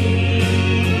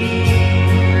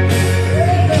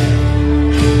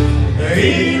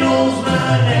 He knows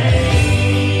my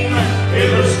name,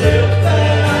 every step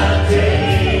that I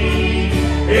take,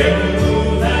 every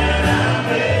move that I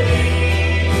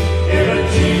make, every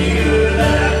tear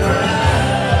that I cry.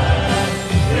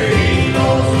 He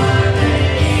knows my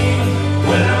name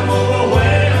when I'm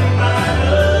overwhelmed by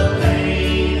the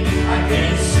pain. I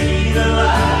can't see the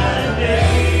light of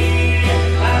day.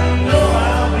 I know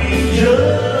I'll be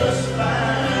just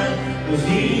fine, 'cause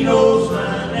He knows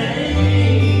my name.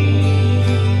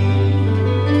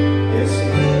 Yes, He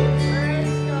does.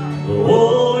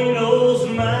 Oh, He knows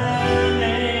my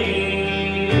name.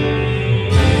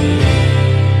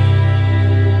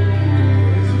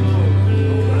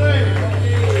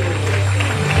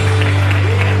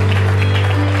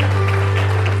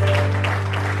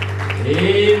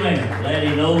 Amen. Glad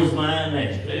He knows my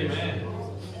name. Amen.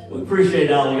 We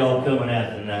appreciate all of y'all coming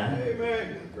out tonight.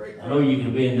 Amen. Great. I know you could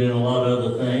have been doing a lot of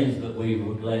other things, but we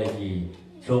were glad you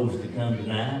chose to come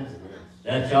tonight.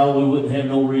 That's all. We wouldn't have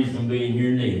no reason being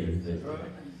here neither.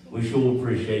 But we sure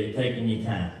appreciate taking your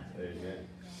time.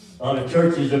 A lot of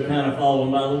churches are kind of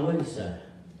falling by the wayside.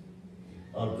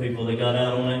 A lot of people that got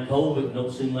out on that COVID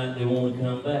don't seem like they want to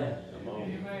come back.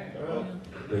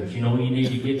 But you know, you need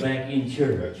to get back in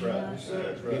church. That's right. That's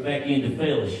Get right. back into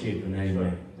fellowship and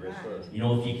amen. Yes, sir. You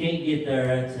know, if you can't get there,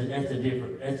 that's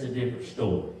a different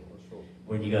story.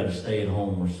 When you got to stay at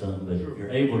home or something. But if you're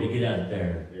able to get out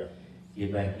there, Yeah.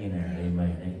 get back in there,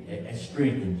 amen. That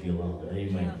strengthens you a lot,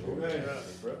 amen.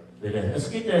 That's right. But let's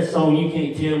get that song, You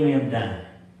Can't Tell Me I'm Dying.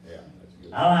 Yeah, that's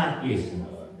good. I like this one.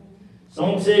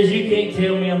 Song says, You can't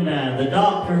tell me I'm dying. The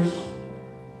doctors,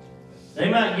 they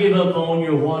might give up on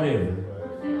you or whatever.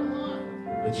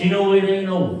 But you know it ain't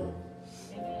over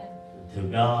until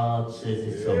God says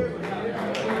it's over.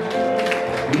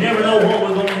 We never know what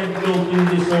we're going to have to go through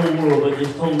this old world, but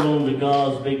just hold on to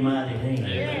God's big mighty hand.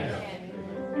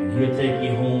 And He'll take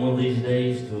you home one of these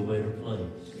days to a better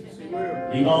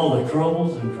place. Leave all the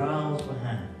troubles and trials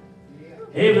behind.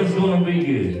 Heaven's going to be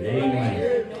good.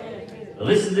 Amen. But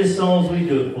listen to this song as we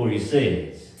do it for you. It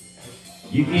says,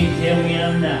 You can't tell me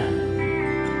I'm dying.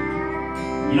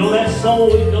 You know that soul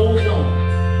that goes on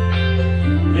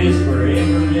lives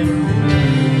forever and ever.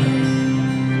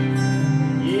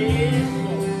 Yeah.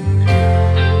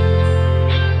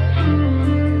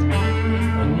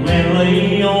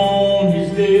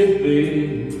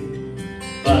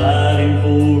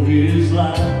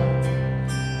 life.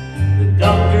 The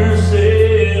doctor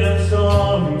said, I'm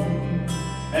sorry,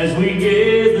 as we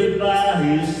gathered by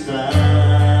his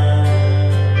side.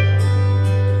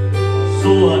 So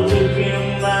I took him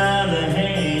by the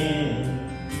hand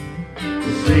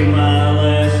to say my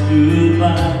last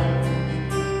goodbye.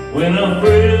 When a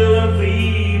frail and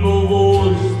feeble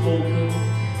voice spoke up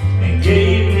and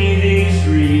gave me this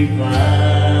reply.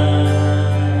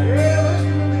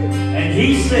 And he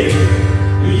said,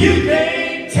 you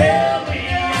can't tell me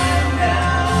I'm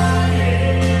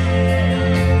dying.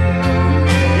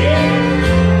 Yeah.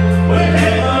 When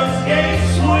heaven's gates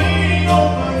swing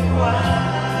open wide,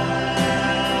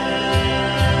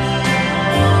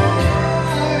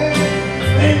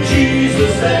 and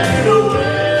Jesus there to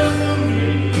welcome me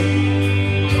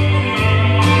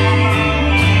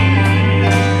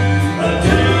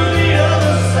to the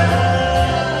other side.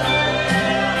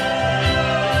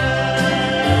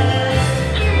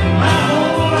 My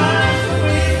whole life's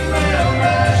been round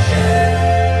my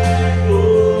shadow,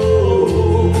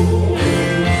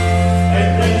 and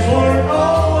things weren't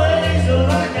always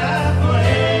like I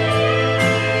planned.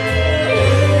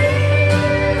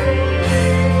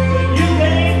 You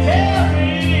can't tell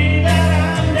me that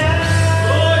I'm dying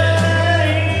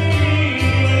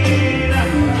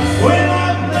when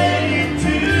I've made it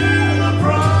to the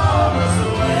promised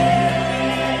land.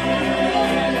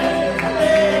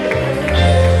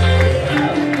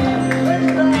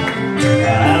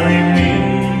 I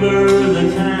remember the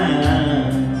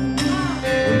time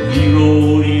when he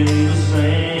wrote in the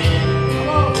sand,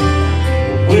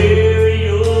 where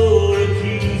your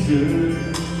accusers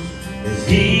as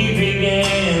he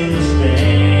began to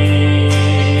stand.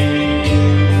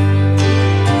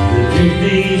 The two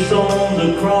thieves on the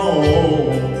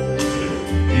cross,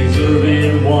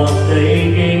 deserving what they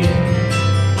gave,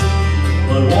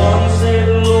 but one said,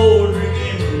 Lord,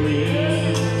 forgive me.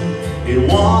 It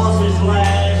was his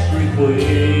last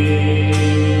request.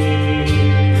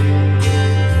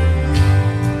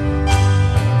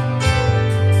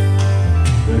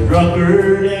 The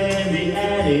drunkard and the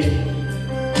addict,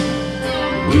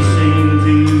 we seem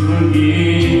to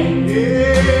forget.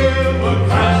 But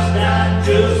Christ died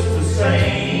just the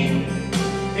same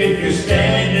if you're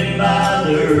standing by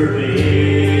their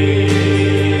bed.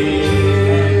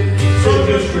 So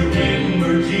just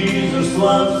remember Jesus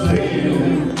loves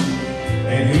them,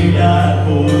 and he died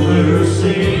for their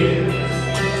sins.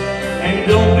 And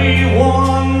don't be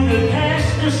one to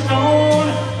cast a stone,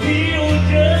 he'll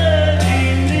judge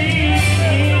in the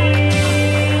end.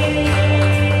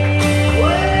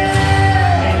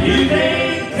 And you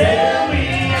can't tell me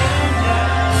I'm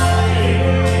dying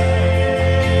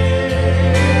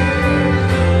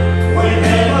when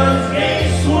heaven's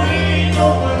gates swing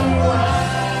open wide,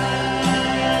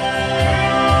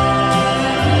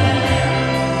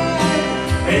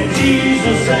 and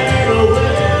Jesus said,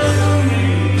 welcome me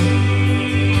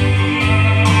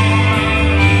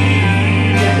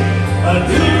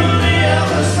to the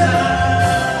other side.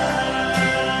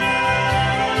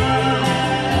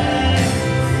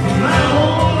 My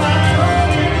whole life I've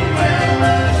been round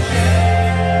my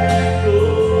shadow,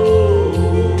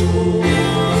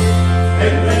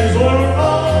 and things weren't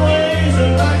always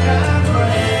like I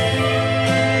planned.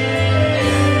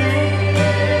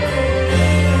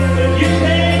 But you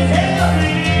can't tell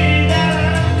me that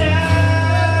I'm dying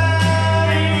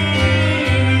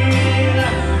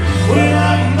when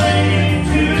I've made it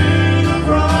to the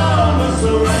promised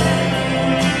land.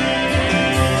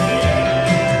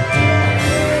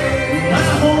 My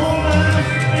whole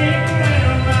life's been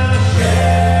round my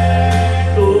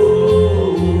shadow,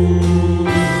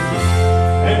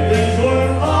 and things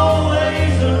weren't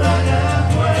always like I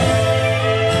planned.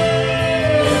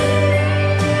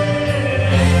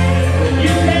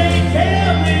 You can't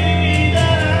tell me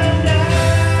that I'm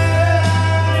dying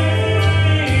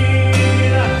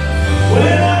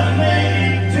when I've made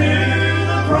it to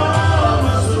the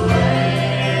promised land.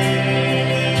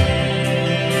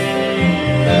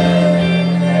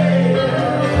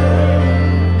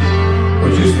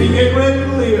 We'll just be getting ready to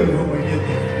live when we get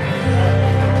there.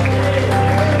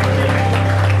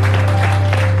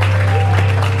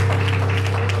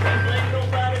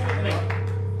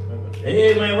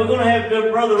 Hey man, we're gonna have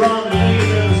good brother Ron to lead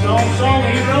the song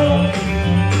he wrote.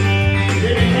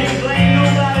 Said you can't blame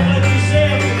nobody but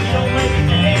yourself if you don't make it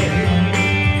to heaven.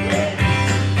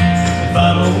 If I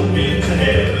don't get to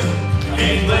heaven, I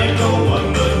can't blame no one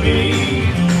but me.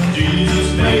 Jesus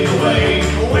made the way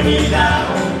when he died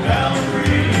on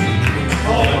Calvary.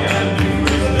 All I gotta do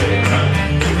is let him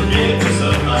to forgiveness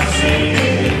of my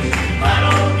sins. If I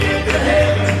don't get to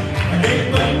heaven, I can't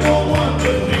blame no one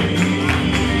but me.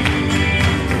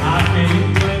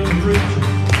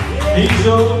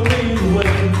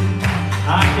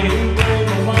 I can't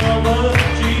blame my mama,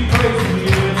 she prays me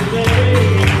every day.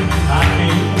 I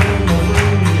can't blame my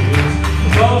friends,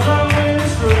 because I went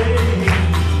astray.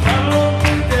 I don't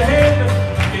get to heaven,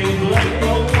 I can't blame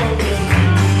no one but me.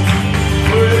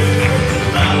 Well,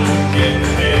 I don't get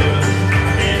to heaven,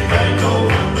 I can't blame no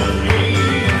one but me.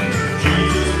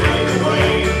 Jesus made a way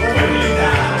when he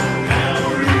died on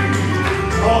Calvary.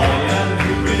 All I gotta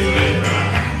do is get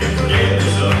right, get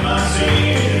forgiveness of my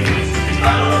sins. I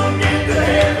don't get to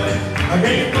heaven, I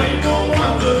can't blame no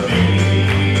one but me.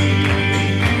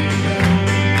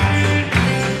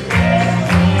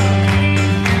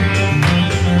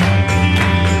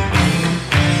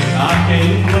 I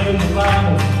can't blame the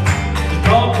Bible, the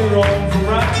taught me wrong from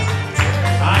right.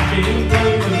 I can't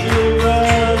blame the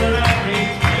children, and I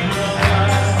can't blame the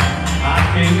wife. I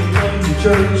can't blame the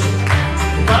church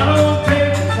if I don't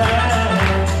take the time.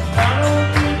 I don't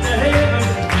get to heaven,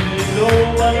 and there's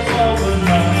nobody's fault but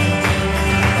mine.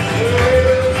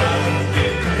 Well, I don't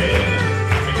get to heaven,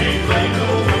 I can't blame no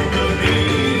one but me.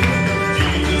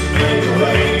 Jesus made a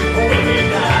way when he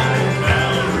died on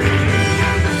Calvary.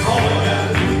 All I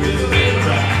gotta do is live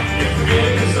right, get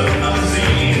forgiveness of my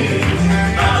sins.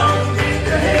 I don't get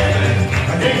to heaven,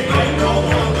 I can't blame no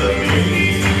one but me.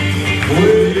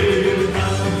 Well, I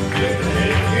don't get to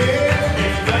heaven, I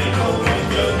can't blame no one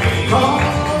but me.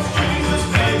 'Cause Jesus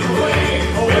made a way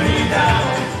when he died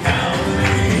on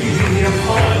Calvary.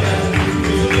 All I gotta do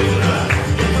is live right,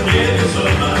 get forgiveness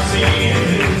of my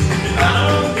sins. I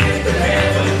don't get to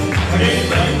heaven, I can't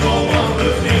blame no one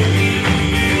but me.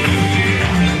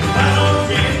 I don't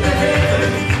get to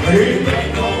heaven, I can't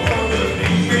blame no one but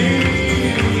me.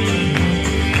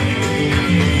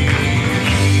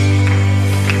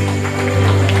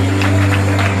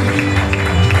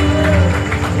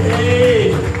 Hey,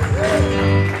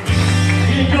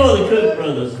 you enjoy the Cook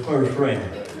Brothers, the first round.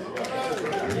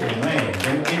 Yeah, man,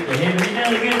 don't get to heaven. You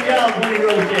done a good job when he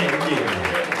wrote that, didn't you?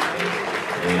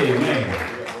 Hey, man.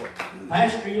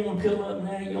 Pastor, you want to come up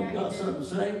now? You got something to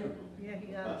say?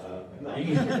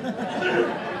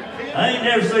 I ain't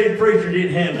never seen a preacher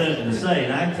didn't have nothing to say,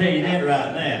 and I can tell you that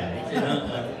right now. He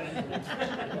said,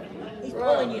 He's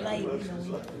pulling you ladies.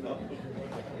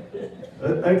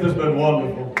 Ain't this been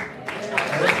wonderful?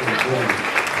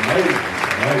 Amazing,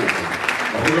 amazing.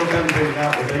 Well, we're going to come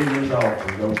out with evening's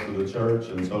offering, goes to the church,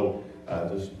 and so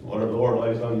just whatever the Lord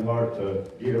lays on your heart to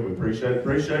give, we appreciate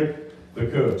the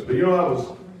cooks. But you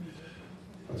know,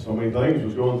 so many things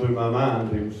was going through my mind.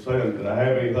 He was saying, did I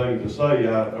have anything to say?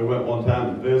 I went one time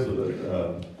and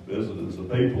visited some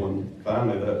people, and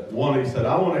finally that one, he said,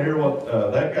 I want to hear what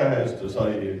that guy has to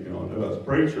say, you know, as a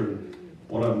preacher.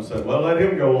 One of them said, well, let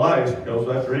him go last, because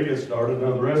after he gets started,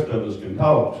 none of the rest of us can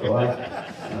talk. So I've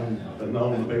been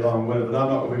known to be long-winded, but I'm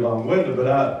not going to be long-winded. But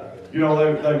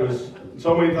there was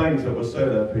so many things that was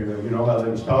said up here. You know, how they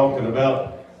was talking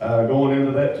about going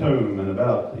into that tomb, and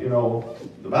about, you know,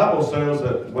 the Bible says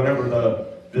that whenever the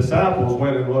disciples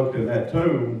went and looked in that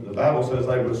tomb, the Bible says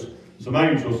there was some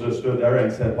angels that stood there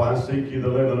and said, why seek you the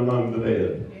living among the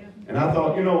dead? And I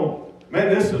thought, you know, man,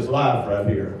 this is life right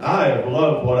here. I have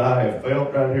loved what I have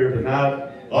felt right here tonight.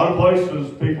 A lot of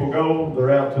places people go, they're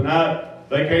out tonight,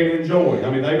 they can't enjoy. I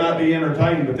mean, they might be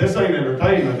entertained, but this ain't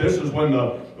entertainment. This is when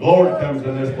the Lord comes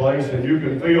in this place and you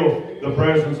can feel the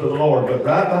presence of the Lord. But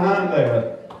right behind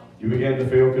that, you begin to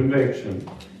feel conviction.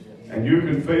 And you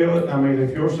can feel it. I mean,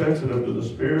 if you're sensitive to the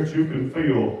spirits, you can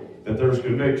feel that there's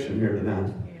conviction here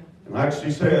tonight. And like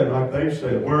she said, like they've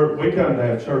said, we come to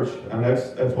have church, and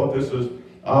that's what this is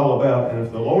all about. And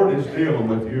if the Lord is dealing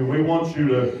with you, we want you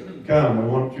to come. We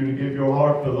want you to give your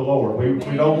heart to the Lord. We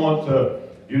don't want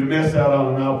you to miss out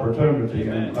on an opportunity.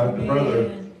 And like the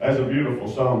brother, that's a beautiful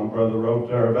song brother wrote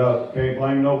there about can't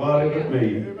blame nobody but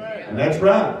me. And that's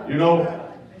right. You know,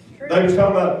 they was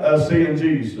talking about seeing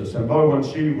Jesus. And boy, when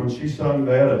she sung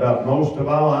that about most of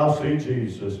all, I'll see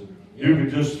Jesus, you could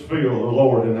just feel the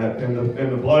Lord in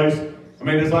the place. I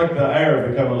mean, it's like the air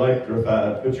become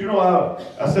electrified. But you know,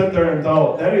 I sat there and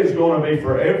thought, that is going to be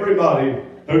for everybody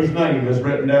whose name is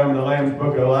written down in the Lamb's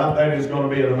Book of Life. That is going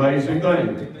to be an amazing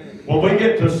thing. When we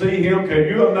get to see Him, can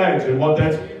you imagine what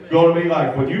that's going to be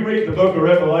like? When you read the book of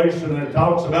Revelation and it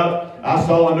talks about, I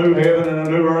saw a new heaven and a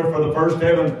new earth, for the first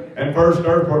heaven and first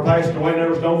earth were passed away, and there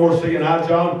was no more sea. And I,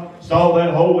 John, saw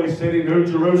that holy city, New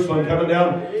Jerusalem, coming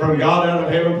down from God out of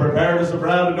heaven, prepared as a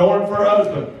bride adorned for her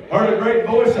husband. Heard a great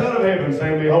voice out of heaven,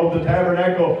 saying, behold, the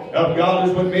tabernacle of God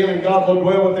is with men, and God will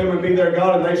dwell with them and be their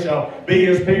God, and they shall be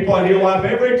His people, and He'll wipe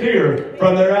every tear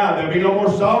from their eye. There'll be no more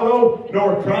sorrow,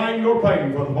 nor crying, nor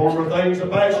pain, for the former things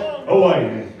have passed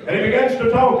away. And he begins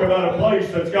to talk about a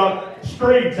place that's got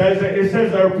streets, as it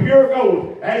says they're pure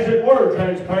gold, as it were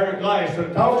transparent glass. And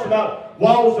it talks about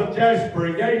walls of jasper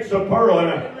and gates of pearl and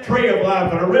a tree of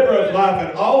life and a river of life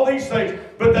and all these things.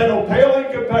 But they don't pale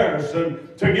in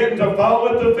comparison to getting to fall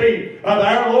at the feet of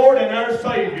our Lord and our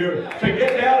Savior, to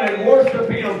get down and worship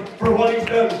Him for what He's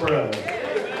done for us.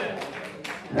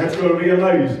 That's going to be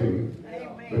amazing.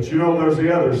 But you know, there's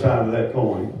the other side of that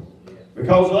coin.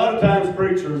 Because a lot of times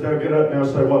preachers, they'll get up and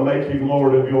they'll say, well, make Him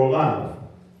Lord of your life.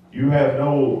 You have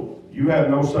no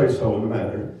say-so in the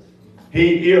matter.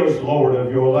 He is Lord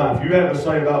of your life. You have to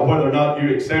say about whether or not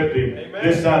you accept Him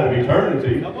this side of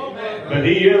eternity. But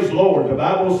He is Lord. The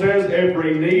Bible says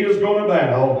every knee is going to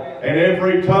bow and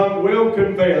every tongue will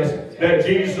confess that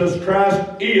Jesus Christ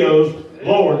is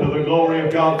Lord, to the glory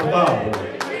of God the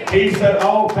Father. He said,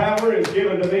 all power is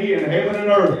given to me in heaven and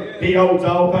earth. He holds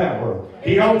all power.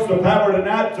 He holds the power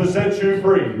tonight to set you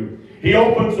free. He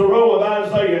opens the roll of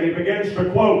Isaiah and he begins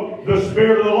to quote, the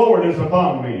Spirit of the Lord is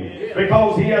upon me,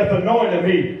 because He hath anointed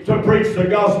me to preach the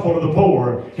gospel to the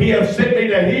poor. He hath sent me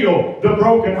to heal the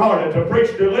brokenhearted, to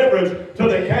preach deliverance to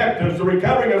the captives, the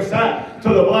recovering of sight to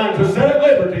the blind, to set at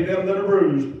liberty them that are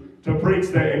bruised, to preach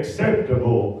the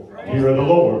acceptable year of the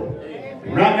Lord.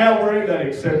 And right now we're in that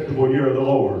acceptable year of the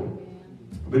Lord.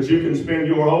 But you can spend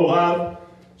your whole life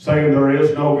saying there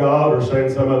is no God or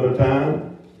saying some other time.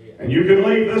 And you can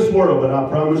leave this world, but I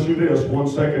promise you this, 1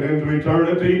 second into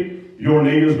eternity, your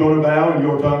knee is going to bow and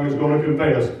your tongue is going to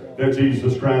confess that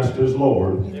Jesus Christ is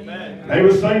Lord. Amen. They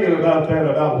were singing about that,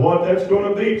 about what that's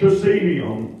going to be to see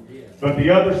Him. But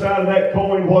the other side of that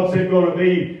coin, what's it going to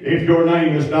be if your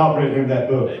name is not written in that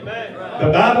book? Amen.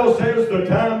 The Bible says the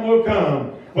time will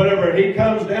come whenever He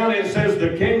comes down, it says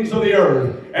the kings of the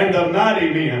earth and the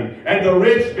mighty men and the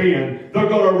rich men, they're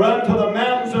going to run to the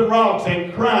mountains and rocks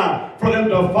and cry for them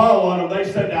to fall on them. They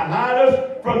said to hide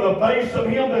us from the face of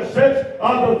Him that sits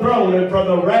on the throne and from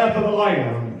the wrath of the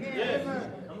Lamb. Yes.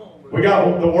 We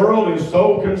got, the world is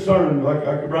so concerned, like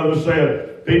the brother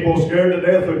said, people scared to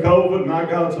death of COVID. My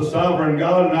God's a sovereign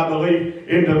God, and I believe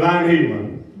in divine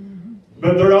healing.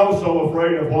 But they're also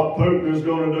afraid of what Putin is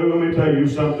going to do. Let me tell you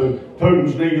something.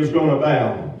 Putin's knee is going to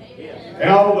bow. And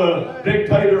all the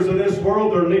dictators of this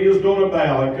world, their knee is going to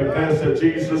bow and confess that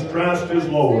Jesus Christ is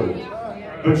Lord.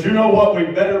 But you know what we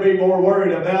better be more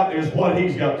worried about is what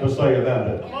He's got to say about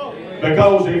it.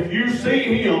 Because if you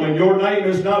see Him and your name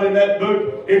is not in that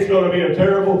book, it's going to be a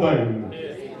terrible thing.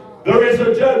 There is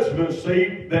a judgment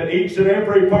seat that each and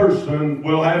every person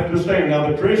will have to stand. Now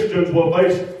the Christians will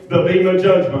face the beam of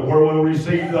judgment where we'll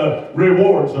receive the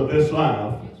rewards of this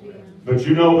life. But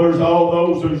you know there's all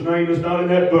those whose name is not in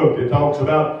that book. It talks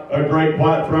about a great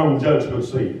white throne judgment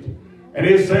seat. And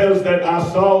it says that I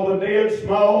saw the dead,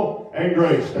 small and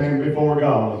great, stand before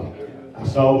God. I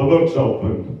saw the books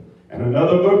opened. And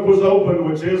another book was opened,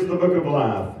 which is the book of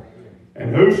life.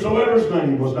 And whosoever's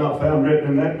name was not found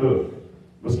written in that book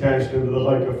was cast into the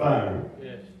lake of fire.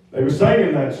 Yes. They were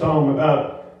singing that song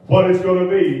about what it's going to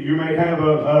be. You may have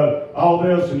all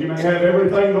this and you may have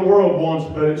everything the world wants,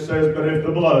 but it says, but if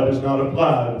the blood is not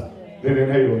applied, then in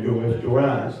hell you'll lift your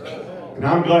eyes. And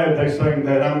I'm glad they sing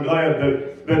that. I'm glad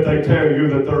that they tell you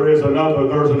that there's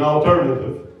an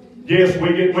alternative. Yes, we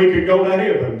could go to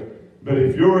heaven. But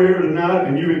if you're here tonight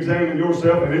and you examine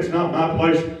yourself, and it's not my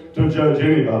place to judge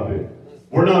anybody.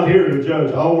 We're not here to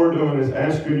judge. All we're doing is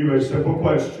asking you a simple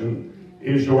question.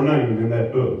 Is your name in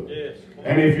that book? Yes.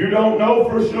 And if you don't know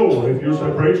for sure, if you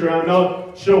say, preacher, I'm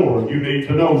not sure, you need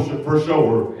to know for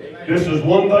sure. This is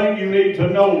one thing you need to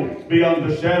know beyond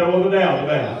the shadow of a doubt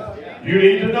about. You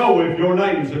need to know if your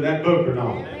name's in that book or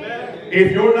not.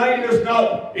 If your name is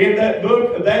not in that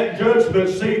book, that judgment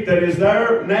seat that is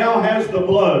there now has the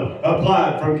blood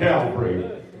applied from Calvary.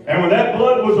 And when that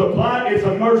blood was applied, it's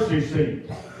a mercy seat.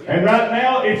 And right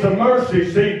now, it's a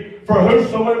mercy seat for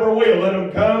whosoever will. Let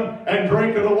him come and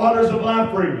drink of the waters of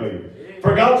life freely.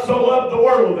 For God so loved the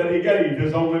world that He gave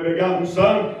His only begotten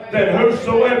Son, that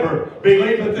whosoever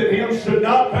believeth in Him should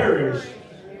not perish.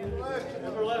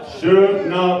 Should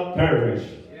not perish,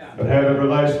 but have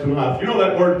everlasting life. You know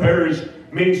that word perish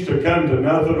means to come to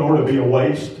nothing or to be a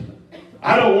waste.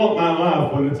 I don't want my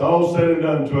life, when it's all said and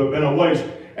done, to have been a waste.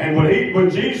 And when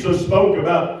Jesus spoke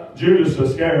about Judas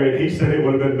Iscariot, He said it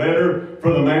would have been better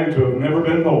for the man to have never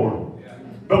been born.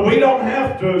 But we don't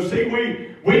have to. See,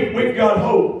 we've got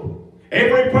hope.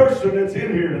 Every person that's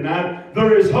in here tonight,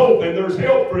 there is hope and there's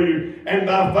help for you. And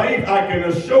by faith, I can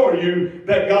assure you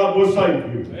that God will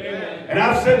save you. Amen. And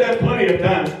I've said that plenty of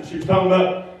times. She's talking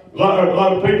about a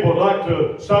lot of people would like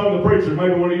to stone the preachers.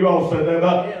 Maybe one of you all said that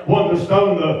about wanting to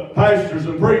stone the pastors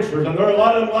and preachers. And there are a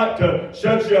lot of them like to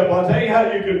shut you up. I'll tell you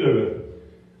how you can do it.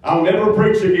 I'll never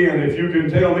preach again if you can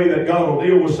tell me that God will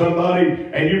deal with somebody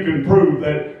and you can prove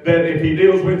that if He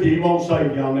deals with you, He won't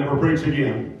save you. I'll never preach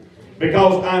again.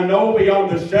 Because I know beyond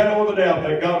the shadow of a doubt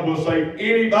that God will save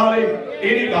anybody.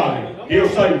 He'll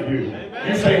save you.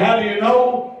 You say, how do you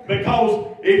know? Because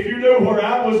if you knew where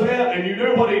I was at and you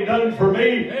knew what He'd done for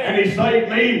me and He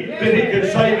saved me, then He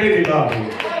can save anybody.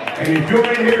 And if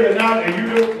you're in here tonight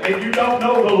and you don't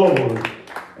know the Lord,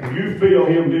 and you feel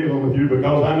Him dealing with you,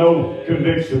 because I know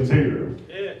convictions here.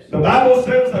 The Bible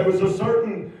says there was a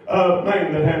certain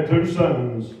man that had 2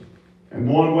 sons. And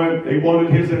one he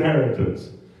wanted his inheritance.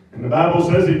 And the Bible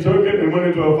says he took it and went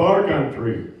into a far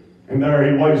country. And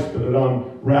there he wasted it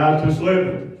on riotous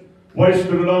living.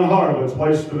 Wasted it on harlots.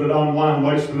 Wasted it on wine.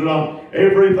 Wasted it on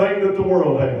everything that the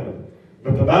world had.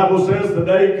 But the Bible says the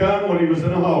day come when he was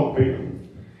in a hog pen.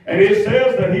 And it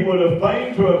says that he would have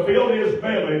fain to have filled his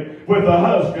belly with the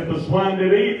husk that the swine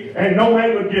did eat, and no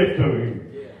man would give to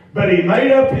him. But he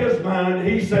made up his mind.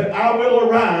 He said, I will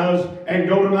arise and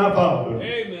go to my Father.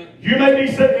 Amen. You may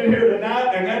be sitting in here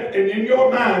tonight, and in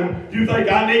your mind, you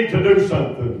think, I need to do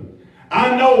something.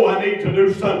 I know I need to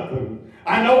do something.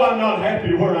 I know I'm not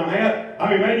happy where I'm at.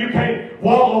 I mean, man, you can't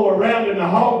wallow around in the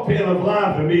hog pen of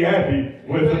life and be happy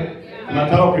with it. Am I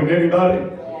talking to anybody?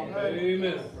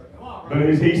 Amen. But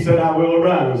he said, I will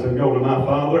arise and go to my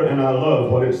Father. And I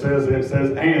love what it says. It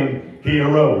says, and he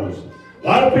arose. A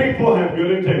lot of people have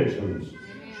good intentions.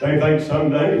 They think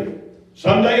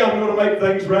someday I'm going to make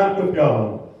things right with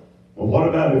God. Well, what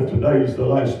about if today's the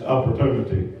last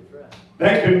opportunity?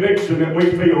 That conviction that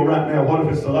we feel right now, what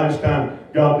if it's the last time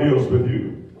God deals with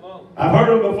you? I've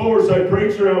heard them before say,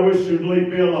 preacher, I wish you'd leave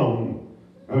me alone.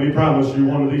 Let me promise you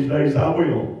one of these days I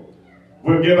will.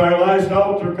 We'll give our last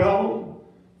altar call.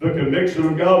 The conviction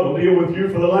of God will deal with you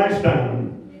for the last time.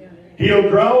 He'll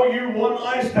draw you one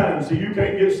last time, so you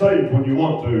can't get saved when you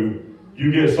want to.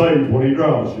 You get saved when He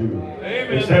draws you.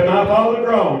 Amen. Except my Father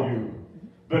draw you.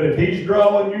 But if He's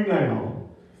drawing you now,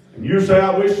 and you say,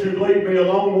 I wish you'd leave me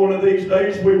alone, one of these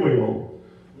days we will.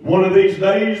 One of these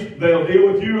days they'll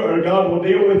deal with you, or God will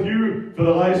deal with you for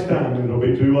the last time, and it'll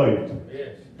be too late.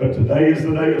 Yes. But today is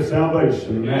the day of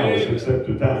salvation, and now is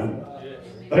accepted time.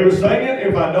 They were saying,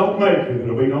 if I don't make it,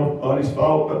 it'll be nobody's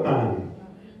fault but mine.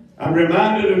 I'm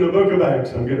reminded in the book of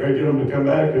Acts, I'm getting ready to get them to come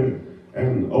back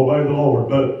and obey the Lord,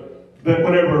 but that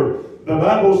whenever the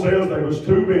Bible says there was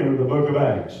 2 men in the book of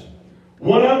Acts.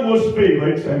 One of them was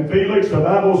Felix, and Felix, the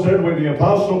Bible said, when the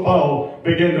Apostle Paul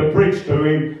began to preach to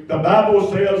him, the Bible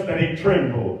says that he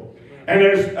trembled. And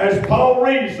as Paul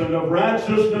reasoned of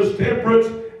righteousness, temperance,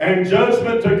 and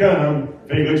judgment to come,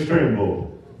 Felix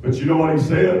trembled. But you know what he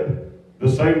said? The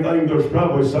same thing there's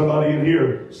probably somebody in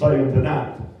here saying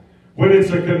tonight. When it's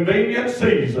a convenient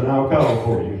season, I'll call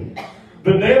for you.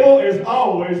 The devil is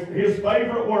always, his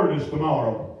favorite word is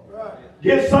tomorrow.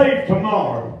 Get saved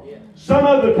tomorrow. Some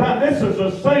other time, this is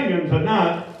a singing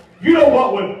tonight. You know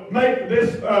what would make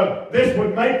this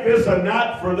a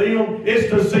night for them is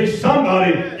to see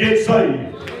somebody get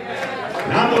saved.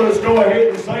 And I'm going to just go ahead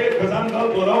and say it because I'm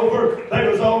doubling over. There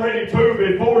was already 2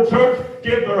 before church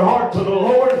give their heart to the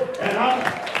Lord. And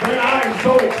I am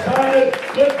so excited.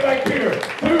 Look back here.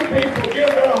 2 people give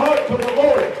their heart to the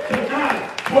Lord tonight.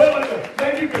 Well,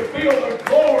 then you can feel the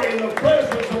glory and the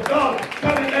presence of God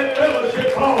coming in that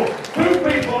fellowship hall. 2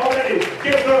 people already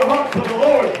give their heart to the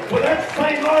Lord. Well, that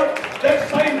same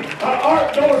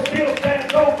ark door still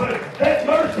stands open. That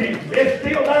mercy is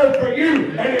still there for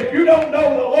you. And if you don't know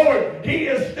the Lord, He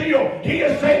is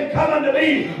saying, come unto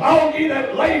me, all ye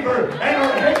that labor and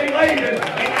are heavy laden,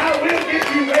 and I will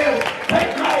give you rest.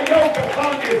 Take my yoke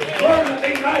upon you. Learn of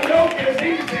me, my yoke is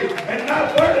easy, and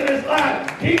my burden is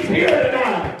light. He's here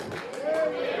tonight.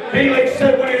 Felix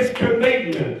said, when it's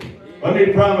convenient. Let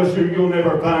me promise you, you'll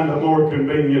never find a more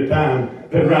convenient time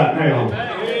than right now.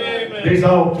 Amen. These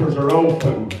altars are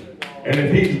open. And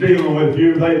if He's dealing with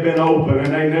you, they've been open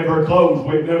and they never closed.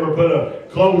 We've never put a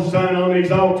closed sign on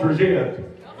these altars yet.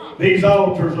 These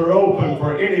altars are open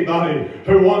for anybody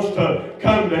who wants to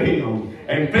come to Him.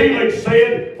 And Felix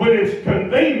said, when it's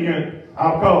convenient,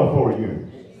 I'll call for you.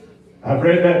 I've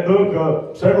read that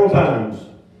book several times,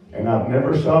 and I've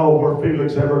never saw where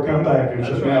Felix ever come back and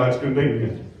said, now it's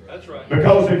convenient. That's right.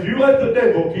 Because if you let the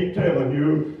devil keep telling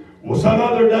you, well, some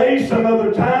other day, some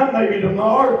other time, maybe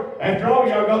tomorrow, after all,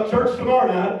 y'all got church tomorrow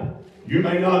night, he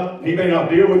may not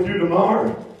deal with you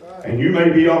tomorrow, and you may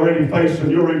be already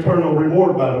facing your eternal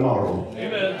reward by tomorrow.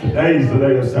 Amen. Today's the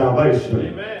day of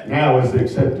salvation. Amen. Now is the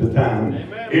accepted time.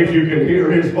 Amen. If you can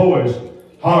hear His voice,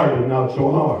 harden not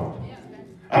your heart.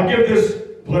 I give this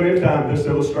plenty of time, this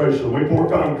illustration. We pour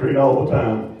concrete all the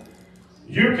time.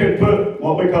 You can put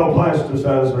what we call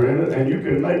plasticizer in it, and you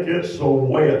can make it so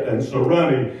wet and so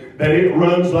runny that it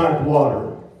runs like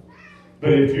water.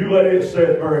 But if you let it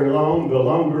sit very long, the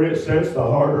longer it sits, the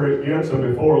harder it gets, and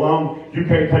before long, you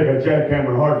can't take a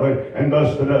jackhammer hardly and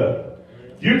bust it up.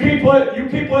 You keep letting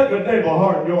the devil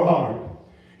harden your heart.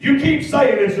 You keep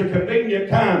saying it's a convenient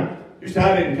time. You say,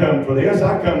 I didn't come for this.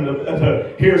 I come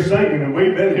to hear singing, and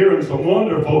we've been hearing some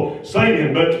wonderful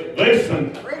singing. But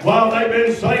listen, while they've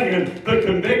been singing, the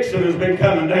conviction has been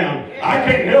coming down. I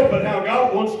can't help it how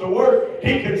God wants to work.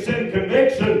 He can send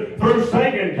conviction through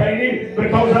singing, can't He?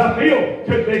 Because I feel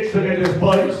conviction in this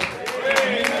place.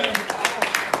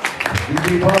 You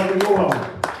keep hardening your heart.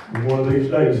 And one of these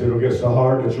days, it'll get so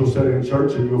hard that you'll sit in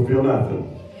church and you'll feel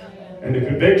nothing. And the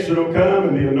conviction will come,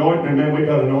 and the anointing. And man, we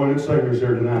got anointed singers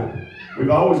here tonight. We've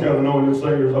always got anointed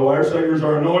singers. Oh, our singers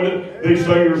are anointed. These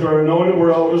singers are anointed.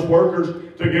 We're all just workers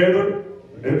together.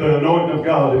 And the anointing of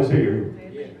God is here.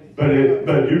 But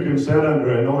you can sit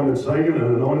under anointed singing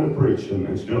and anointed preaching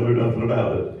and still do nothing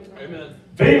about it. Amen.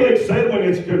 Felix said, when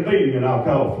it's convenient, I'll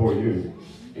call for you.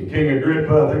 And King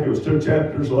Agrippa, I think it was 2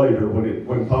 chapters later,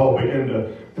 when Paul began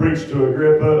to preach to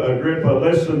Agrippa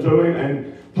listened to him,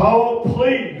 and Paul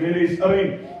pleaded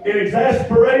in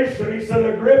exasperation. He said,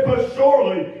 Agrippa,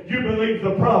 surely you believe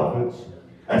the prophets.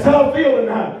 That's how I feel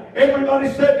tonight. Everybody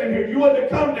sitting in here, you wouldn't have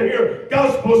come to hear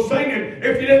gospel singing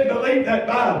if you didn't believe that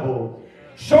Bible.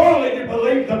 Surely you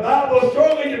believe the Bible.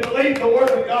 Surely you believe the Word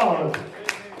of God.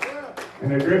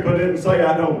 And Agrippa didn't say,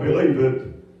 I don't believe it.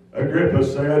 Agrippa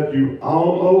said, you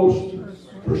almost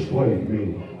persuade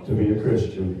me to be a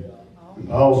Christian. And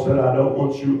Paul said, I don't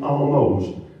want you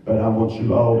almost, but I want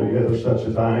you altogether such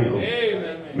as I am.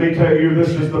 Amen. Let me tell you, this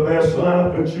is the best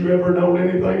life that you ever known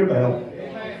anything about.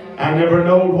 I never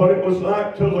known what it was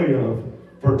like to live.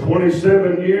 For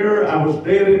 27 years, I was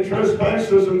dead in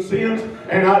trespasses and sins,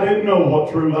 and I didn't know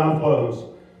what true life was.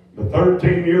 But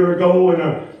 13 years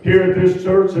ago, here at this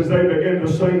church, as they began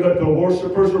to sing, Let the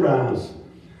Worshipers Arise,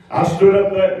 I stood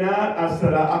up that night. I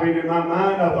said, in my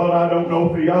mind, I thought, I don't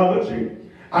know theology.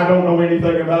 I don't know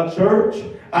anything about church.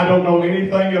 I don't know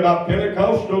anything about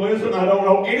Pentecostalism. I don't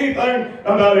know anything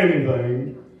about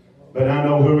anything. But I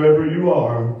know whoever you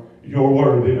are, you're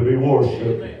worthy to be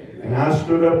worshipped. And I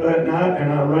stood up that night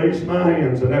and I raised my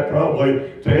hands. And that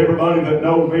probably, to everybody that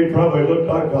knows me, probably looked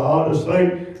like the oddest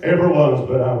thing ever was.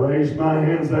 But I raised my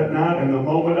hands that night, and the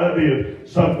moment I did,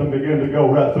 something began to go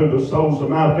right through the soles of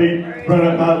my feet, run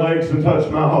up my legs, and touch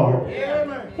my heart.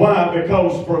 Why?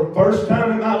 Because for the first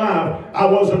time in my life, I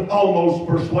wasn't almost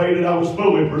persuaded, I was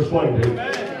fully persuaded.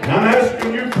 And I'm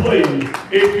asking you, please,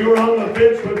 if you're on the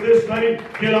fence with this thing,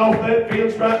 get off that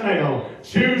fence right now.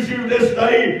 Choose you this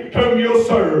day whom you'll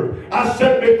serve. I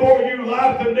set before you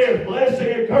life and death, blessing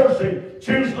and cursing.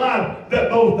 Choose life that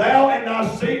both thou and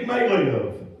thy seed may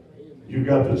live. You've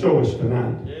got the choice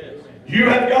tonight. You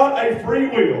have got a free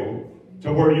will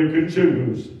to where you can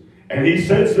choose. And He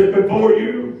sets it before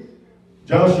you.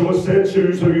 Joshua said,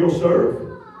 choose who you'll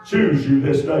serve. Choose you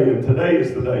this day, and today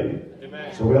is the day.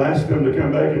 Amen. So we'll ask them to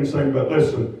come back and sing, but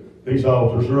listen, these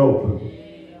altars are open.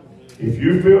 If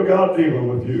you feel God dealing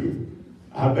with you,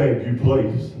 I beg you,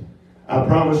 please. I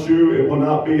promise you it will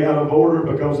not be out of order,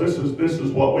 because this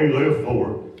is what we live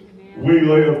for. We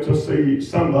live to see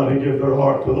somebody give their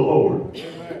heart to the Lord.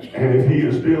 And if He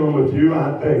is dealing with you,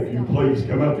 I beg you, please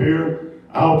come up here.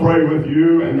 I'll pray with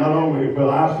you, and not only will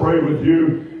I pray with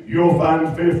you, you'll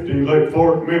find 50 Lake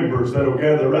Fork members that will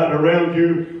gather right around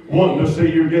you, wanting to see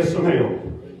you get some help.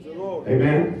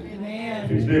 Amen? Amen. If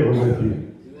He's dealing with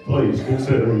you, please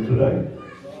consider Him today.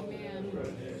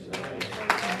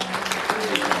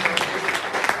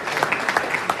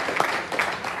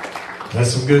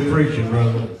 That's some good preaching,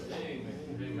 brother.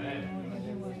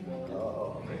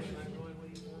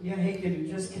 Yeah, he could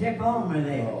just keep on with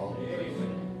that.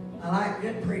 I like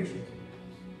good preaching.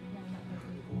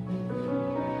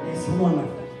 It's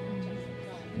wonderful.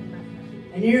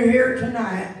 And you're here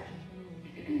tonight,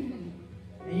 and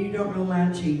you don't know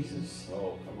my Jesus.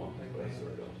 Oh, come on.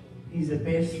 He's the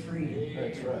best friend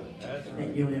That's right.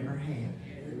 that you'll ever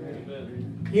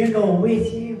have. He'll go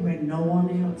with you when no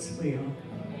one else will.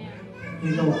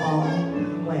 He'll go all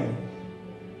the way.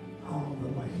 All the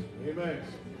way. Amen.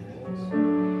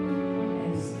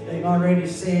 As they've already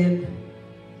said,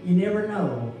 you never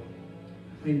know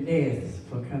when death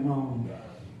will come on.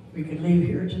 We could leave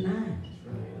here tonight.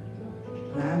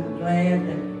 And I'm glad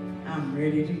that I'm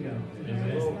ready to go.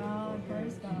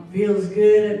 It feels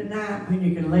good at night when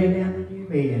you can lay down in your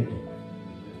bed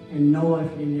and know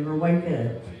if you never wake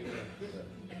up,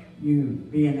 you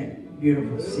be in that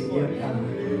beautiful city of God.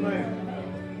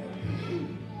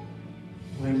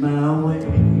 When my way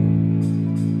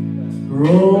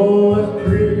groweth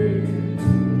free,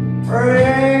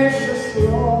 precious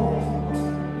Lord,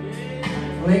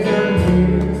 linger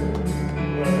here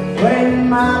when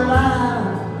my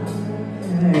life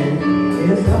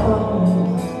is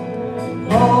gone.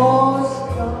 Oh,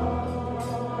 it's gone.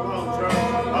 Come on, church.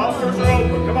 Altars are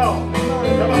open. Come on.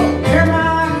 Come on. Hear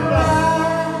my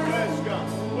cry, Let's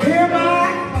go. hear my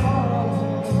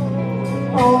call,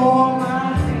 hold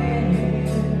my hand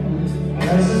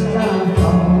as I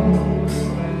fall.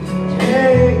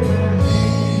 Take my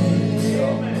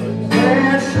hand,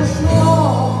 precious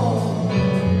Lord,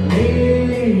 lead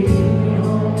me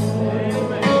on.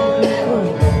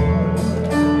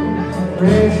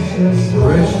 Precious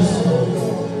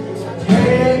Lord,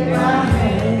 take my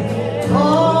hand,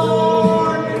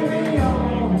 Lord, lead me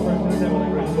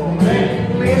on.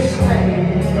 Let me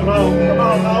stand. Come on. Come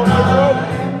on. Altars are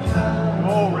open.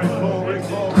 Glory, glory,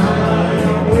 glory.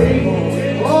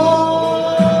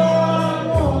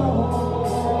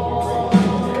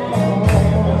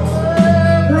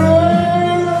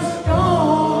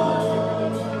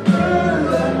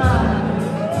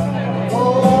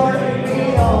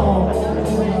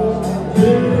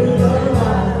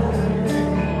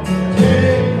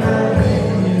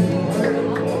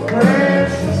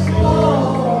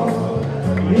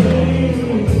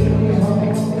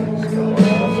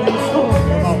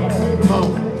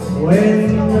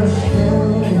 When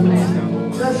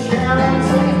the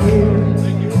shadows appear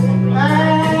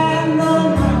and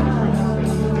the night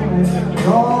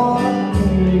draws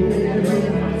near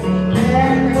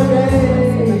and the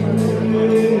day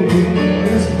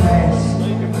is past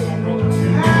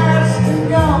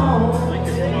and gone,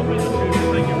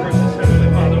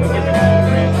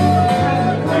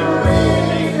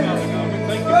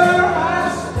 where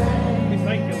I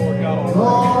stand,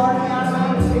 Lord,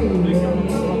 I feel.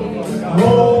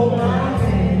 Hold my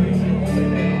hand,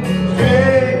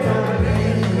 take my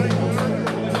hand,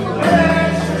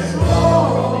 precious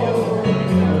Lord,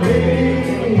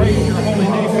 lead me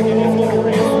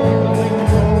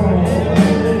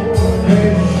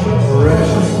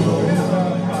precious Lord,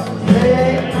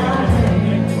 take my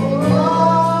hand,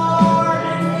 Lord,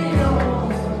 lead me on,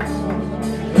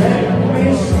 let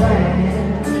me stand.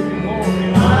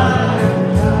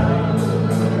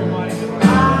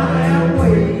 I am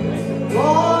weak.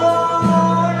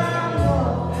 Lord, I'm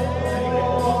lost.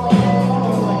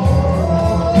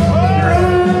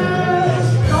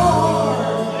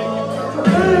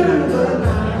 Through the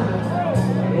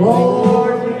night,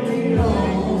 Lord, lead me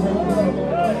on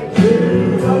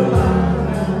to the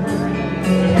light.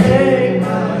 Take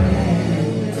my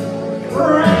hand,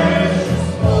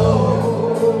 precious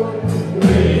Lord,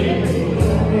 lead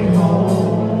me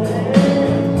home.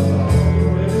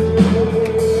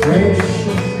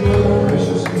 Precious Lord,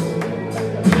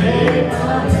 take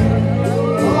my hand,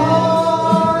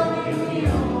 Lord, lead me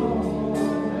on.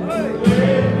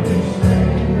 Let me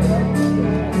stand.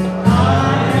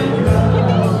 I am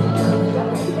done.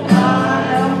 I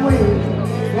am weak.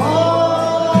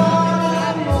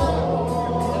 Lord, I'm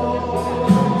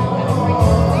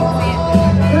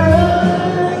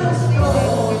precious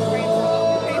Lord,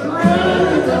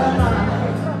 through the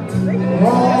night,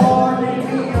 Lord, lead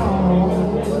me on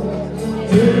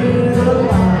to the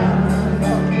light.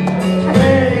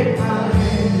 Take my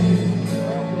hand,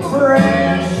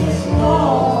 precious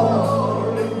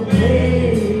Lord,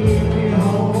 lead me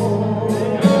home.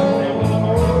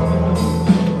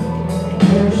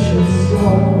 Precious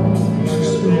Lord,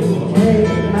 take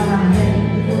my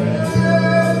hand,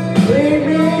 lead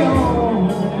me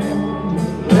on,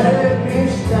 let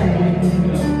me stand.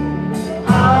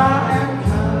 I am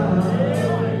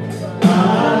tired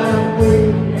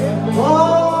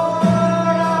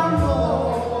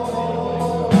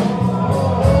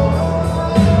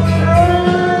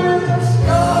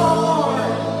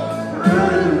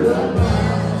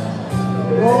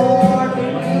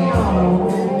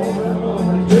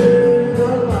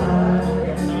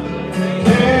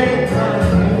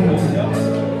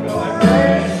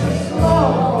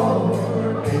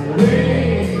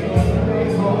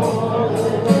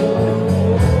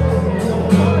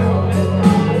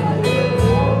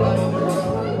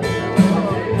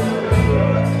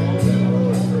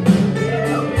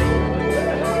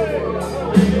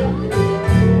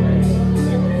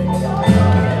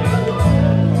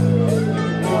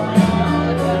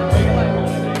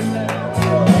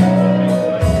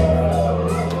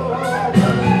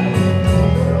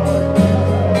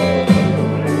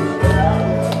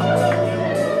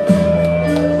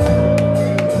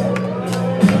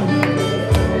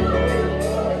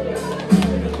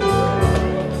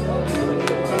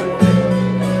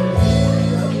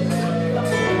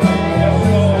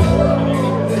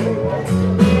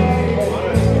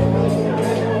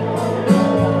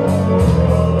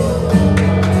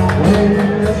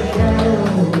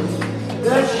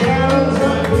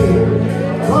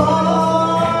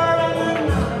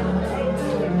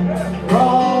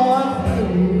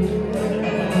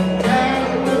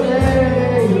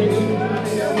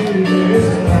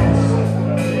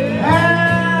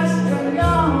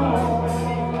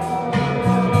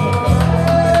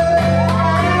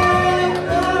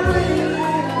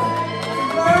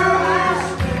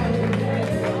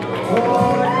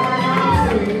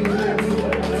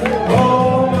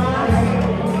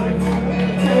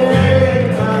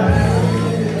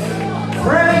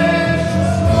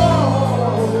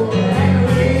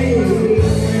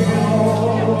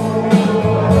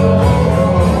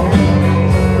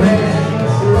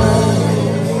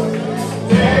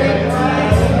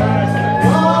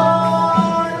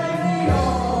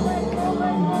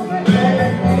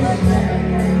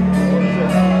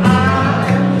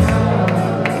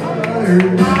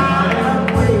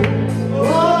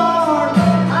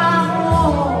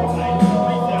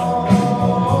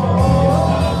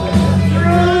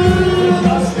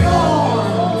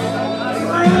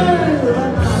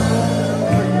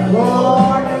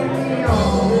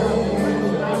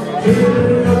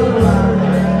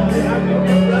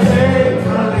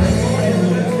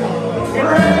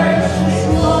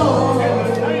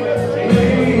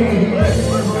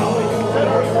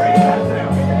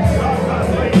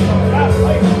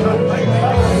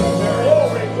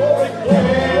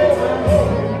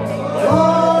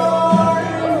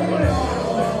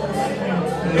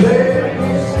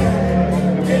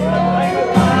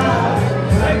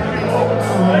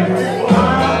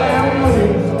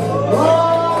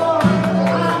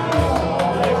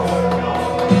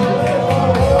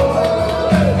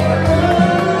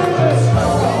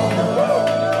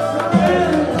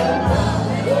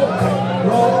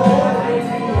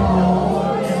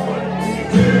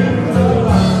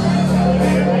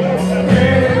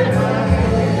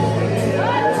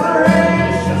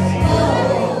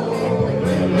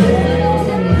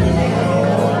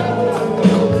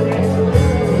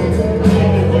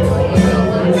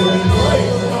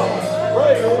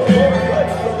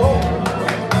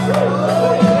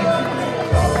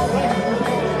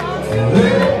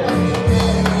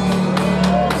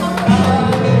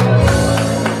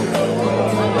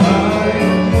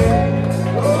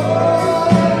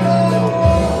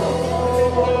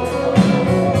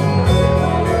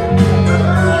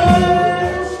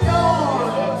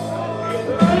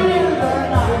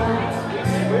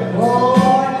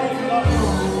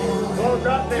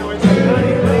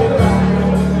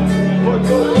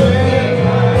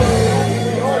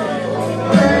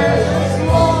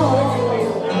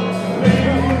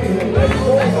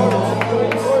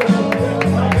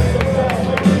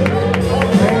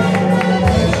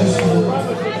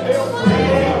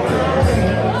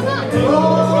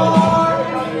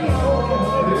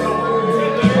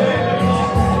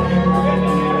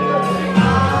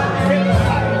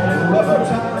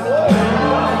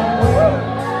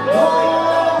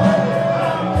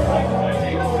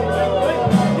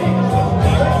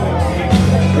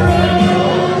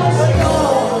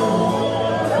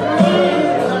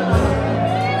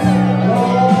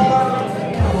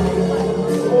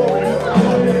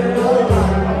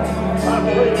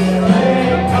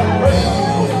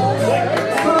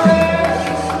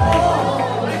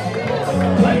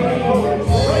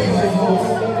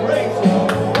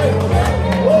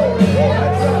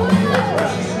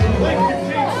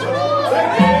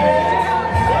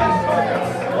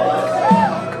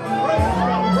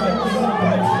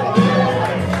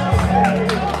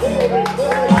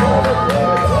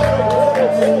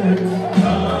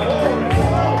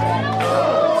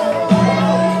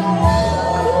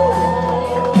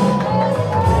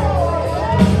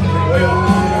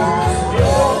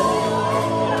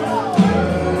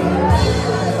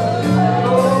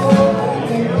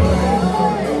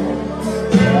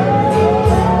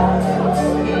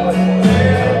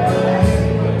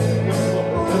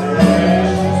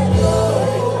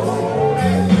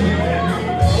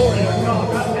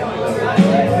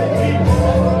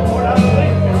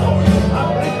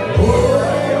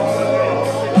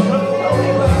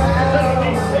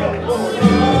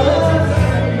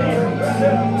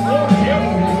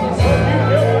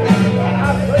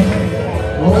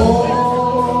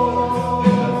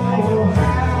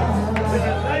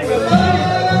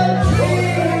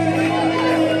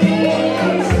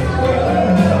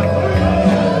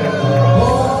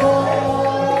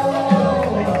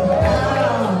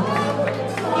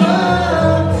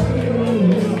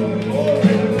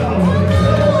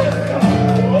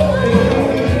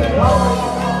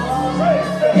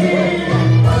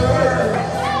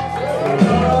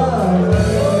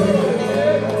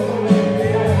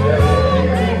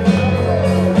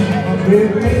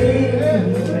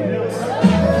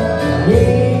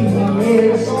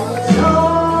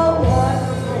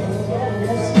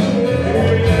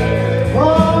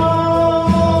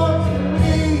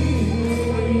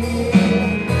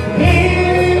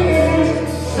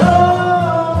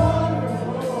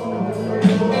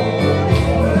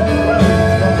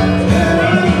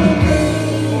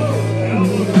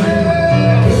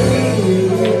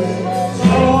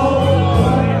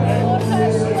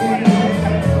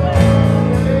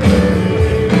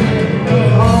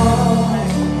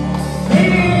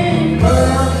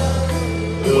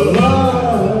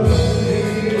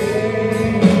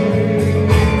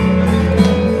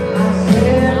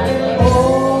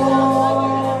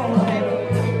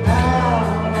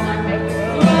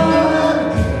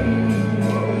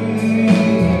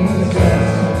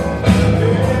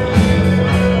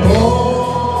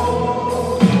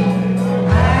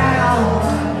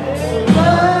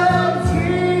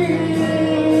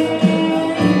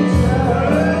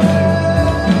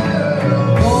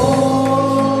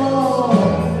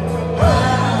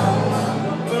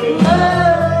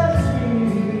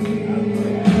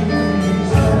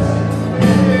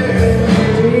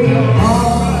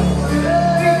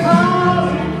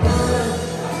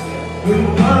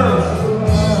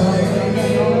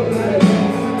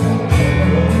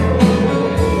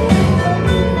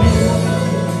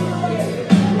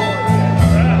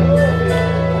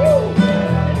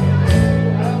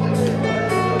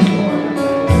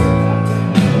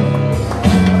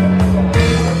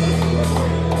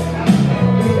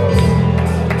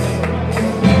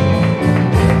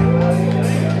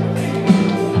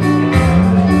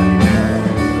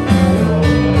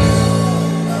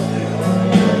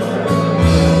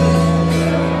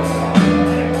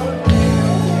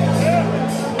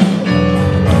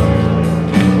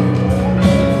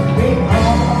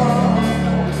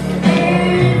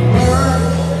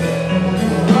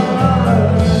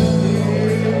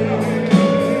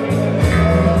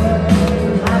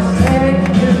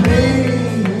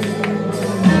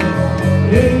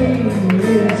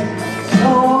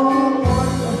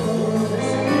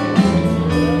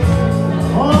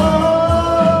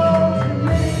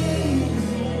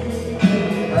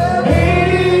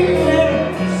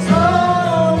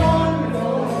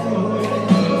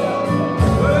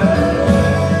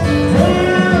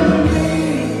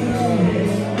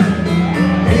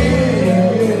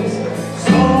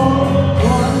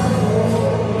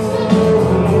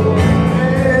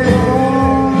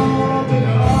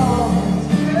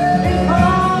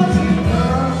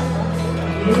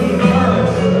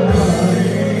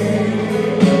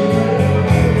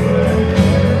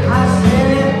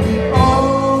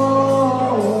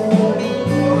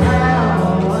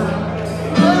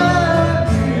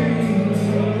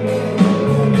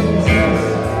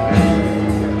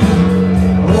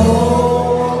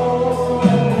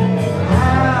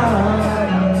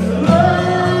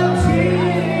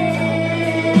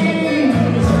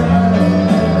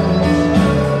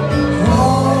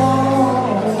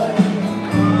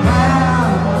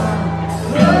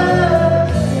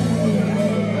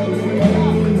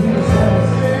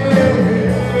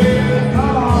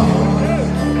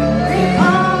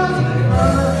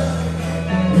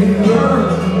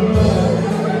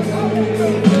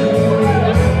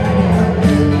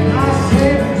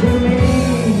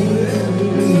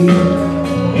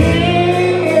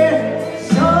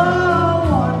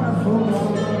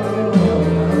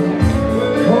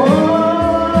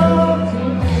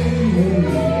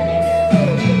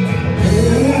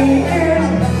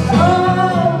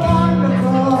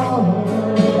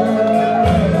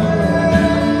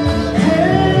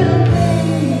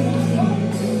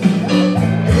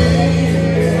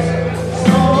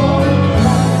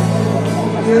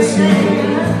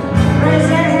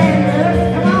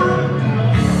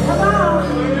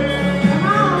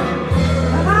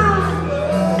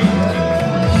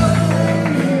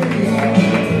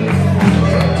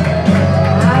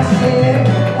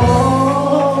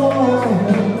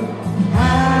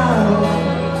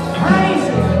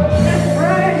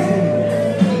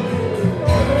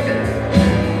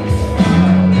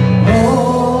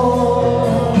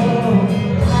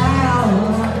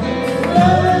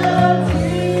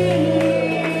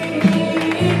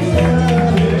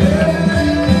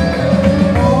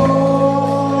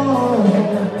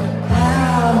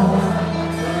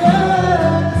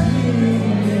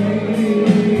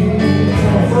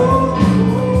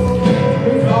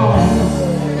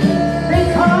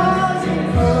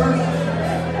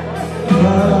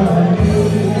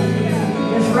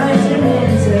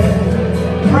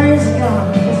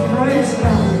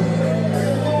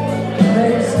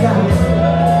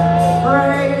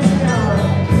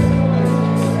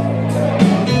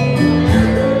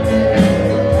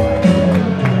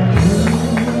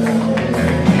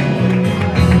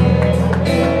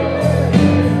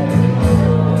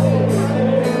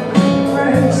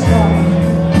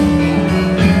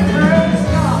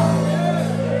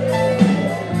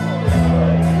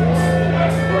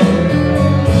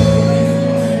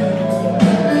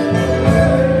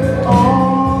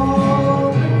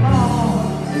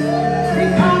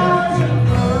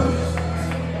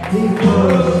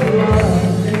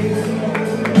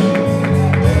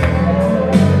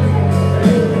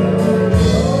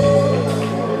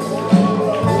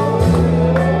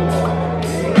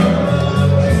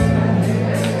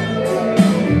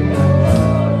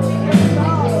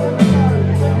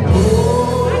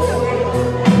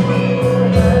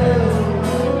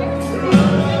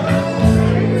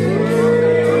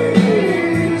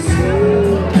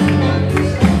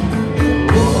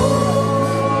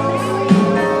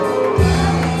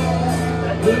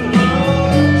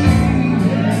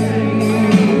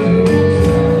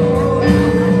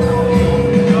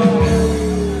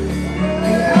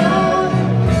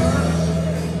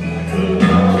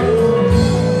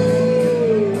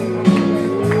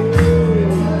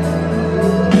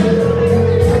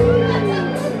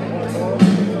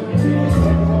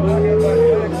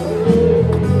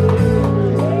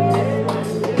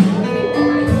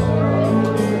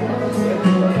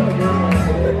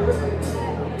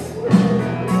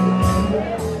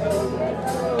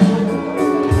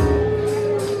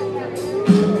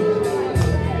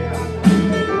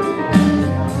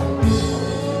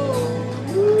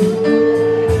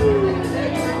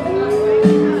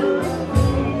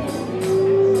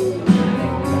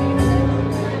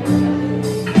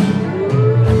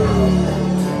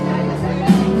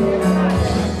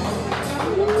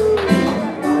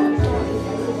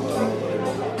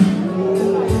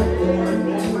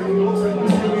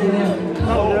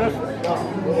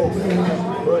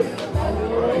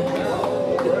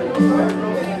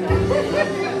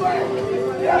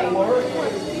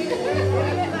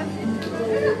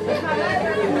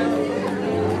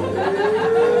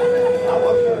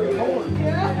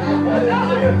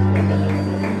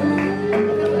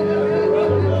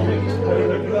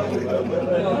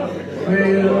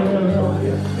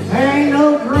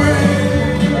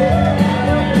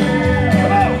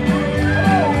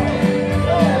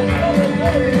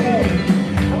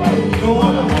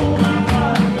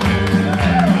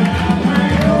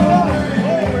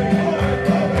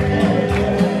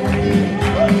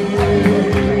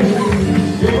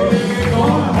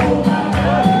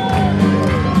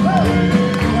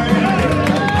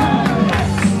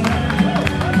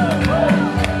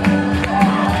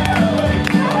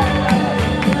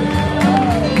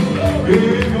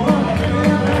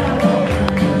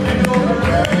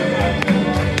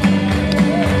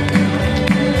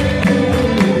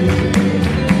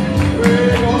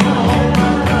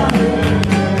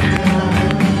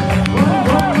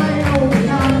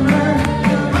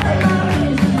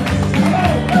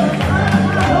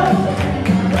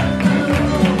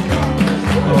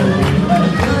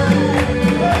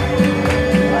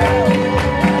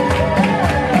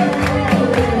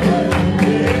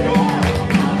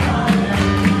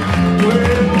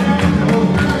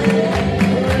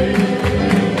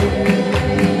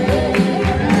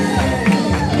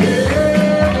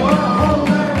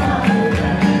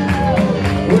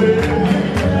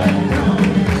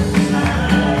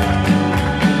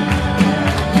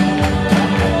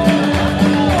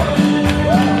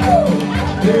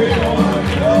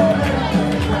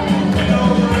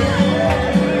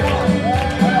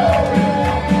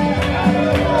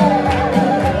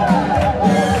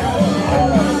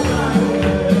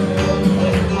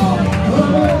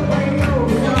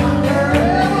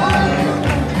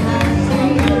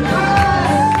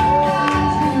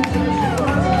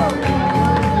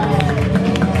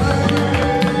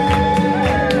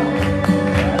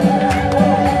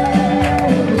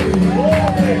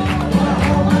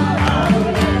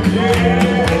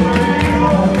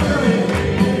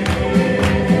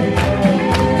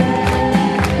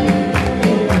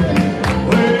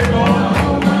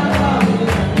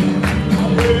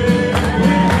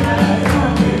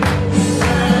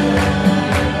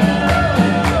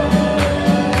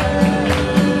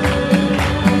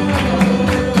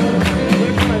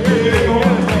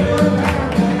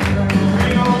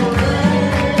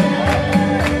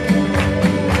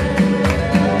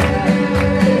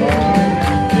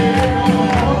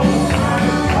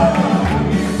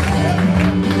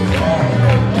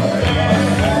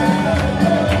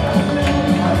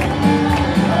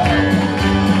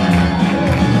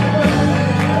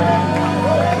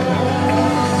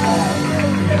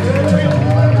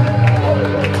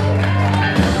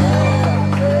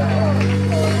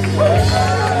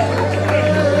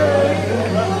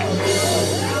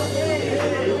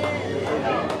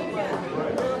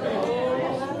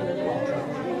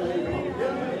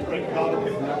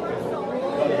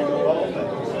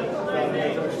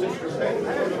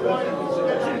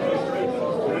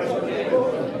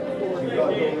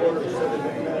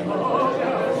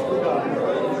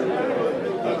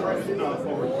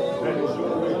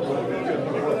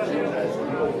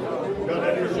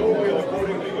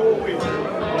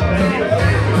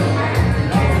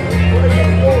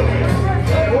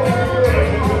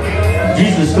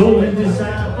Jesus told his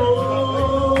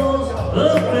disciples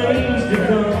of things to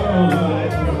come.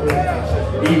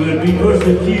 He would be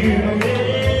persecuted,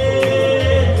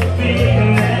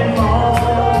 beaten and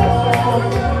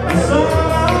mauled. The Son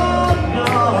of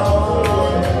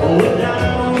God would die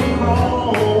on the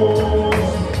cross,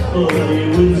 but he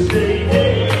would stay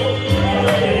dead,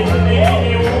 and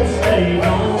he won't stay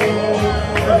gone.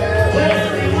 Well,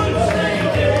 he would stay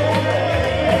dead,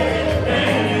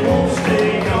 and he won't stay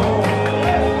gone.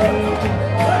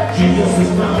 Jesus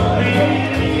is coming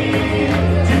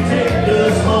to take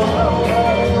us home.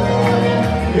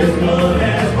 His blood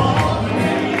has bought me,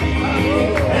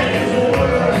 and His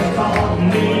word has taught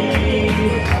me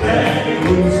that He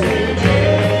won't stay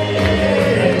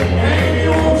dead, and He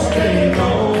won't stay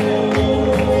gone.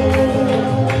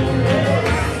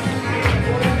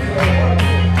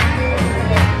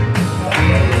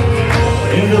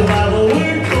 In the Bible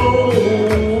we're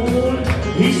told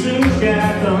He soon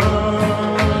shall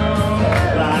come,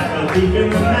 like a thief in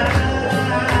the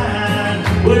night,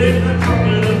 with the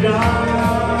trumpet of God.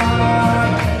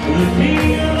 The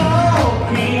King of all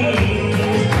kings,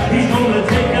 He's gonna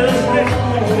take us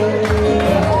home.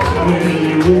 Well,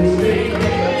 He won't stay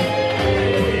dead,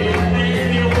 and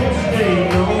He won't stay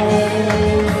gone.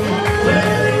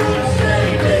 Well, He won't stay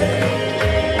dead,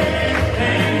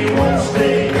 and He won't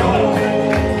stay gone.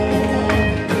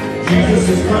 Jesus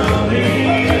is coming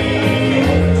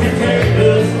to take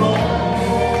us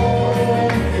home.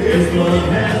 His blood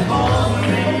has bought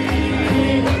me,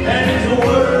 and His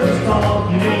word has taught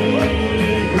me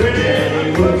that He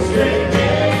would stay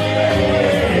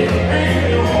dead, and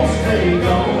He won't stay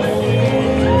gone.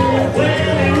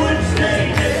 Well, He would stay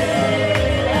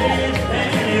dead,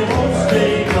 and He won't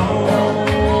stay gone.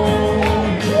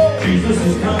 Jesus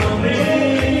is coming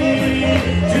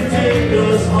to take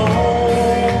us home.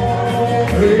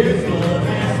 His blood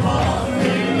has bought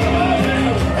me,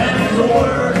 and His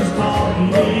word has taught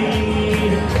me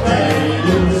that He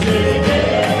would stay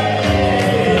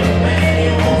dead, and He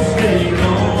won't stay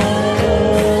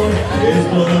gone. His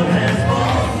blood has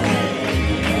bought me,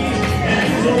 and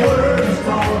His word has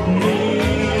taught me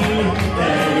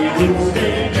that He would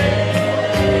stay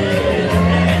dead,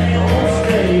 and He won't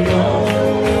stay gone.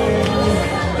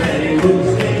 That He would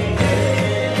stay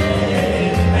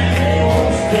dead, and He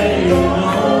won't stay gone.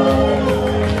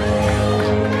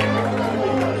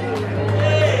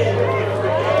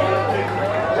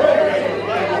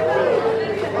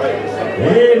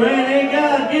 Hey man, ain't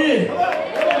God good?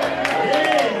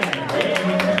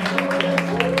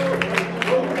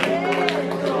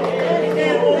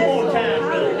 One more time,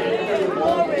 brother.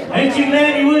 Ain't you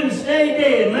glad He wouldn't stay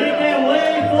dead? Make that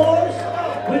way for us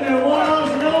when there was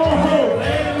no hope.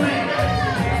 Amen.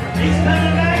 He's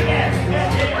coming back at us.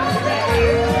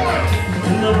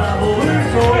 In the Bible we're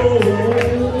told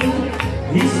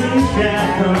He soon shall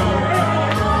come,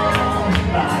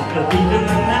 like a thief in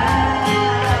the night,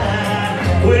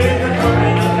 with the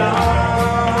trumpet of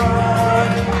God.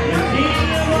 The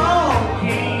King of all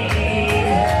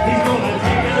kings, He's gonna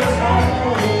take us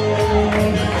home.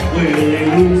 Well, He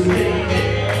won't stay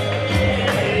dead,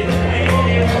 and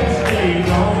He won't stay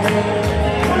gone.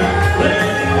 Well,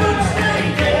 He won't stay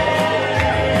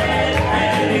dead,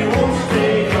 and He won't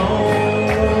stay gone.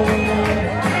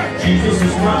 Jesus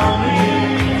is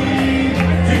coming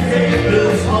to take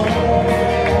us home.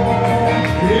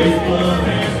 His blood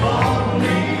has bought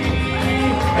me,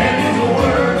 and His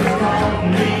word has taught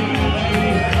me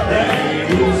that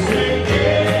He will stay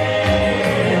dead,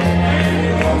 and He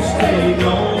won't stay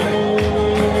gone.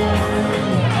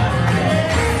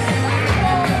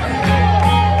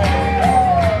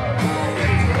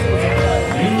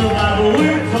 In the Bible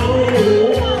we're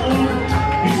told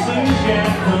He soon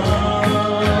shall come,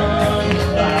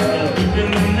 like a thief in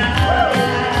the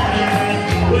night,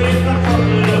 with the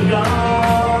trumpet of God.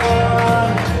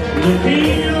 The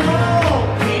King of all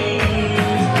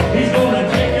kings, He's gonna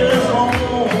take us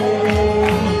home.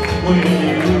 Well, He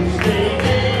won't stay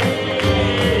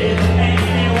dead, and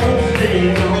He won't stay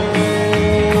gone.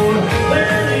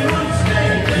 Well, He won't stay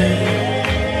dead,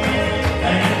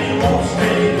 and He won't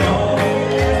stay gone.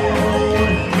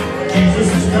 Jesus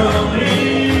is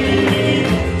coming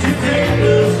to take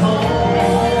us home.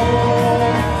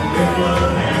 His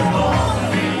blood has bought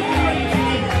me,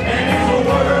 and His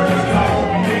word has taught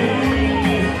me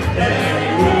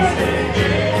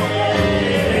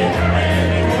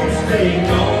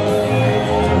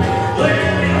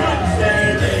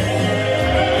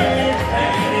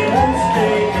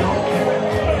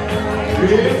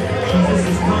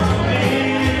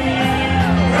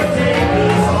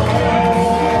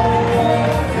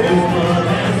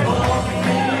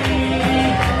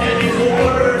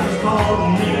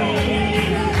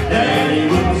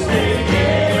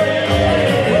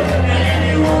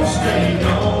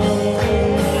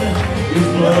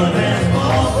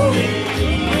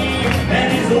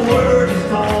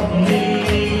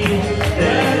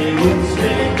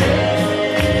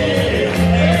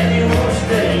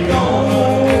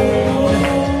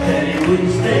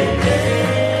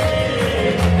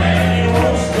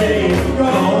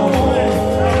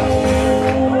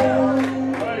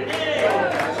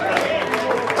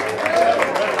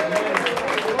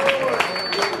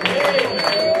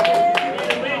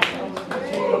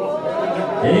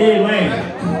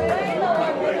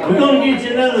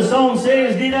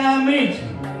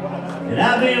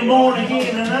been born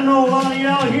again, and I know a lot of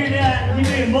y'all hear that. You've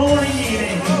been born again,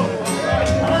 ain't you?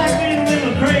 I like being a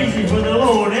little crazy for the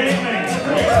Lord, amen.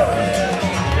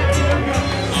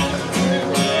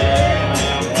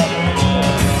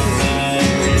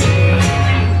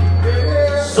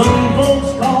 Some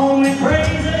folks call me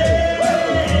crazy,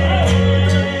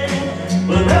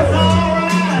 but that's all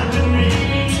right with me.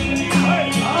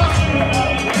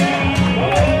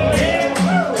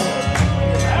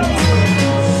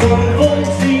 Some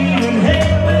folks even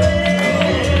hate me,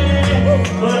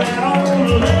 but I don't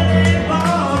let it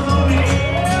bother me.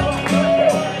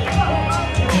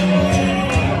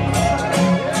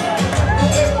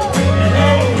 And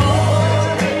they call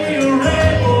me a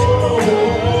rebel,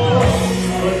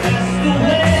 but that's the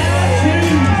way I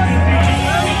choose to be.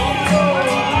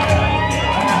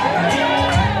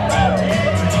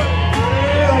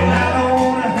 And I don't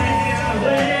want to hang out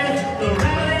with the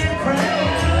rallying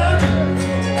crowd,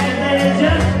 and they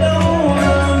just don't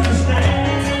understand.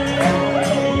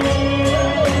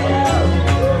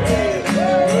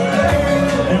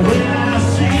 And when I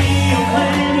see a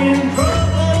man in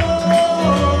trouble,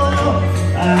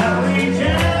 I reach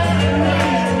out and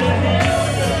lend a hand.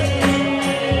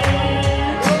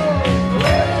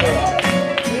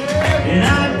 And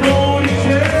I go to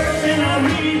church and I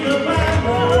read the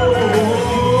Bible,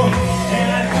 and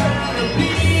I try to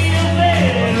be a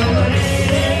better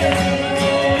man.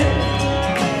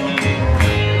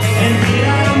 And did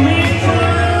I mention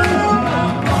my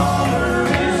Father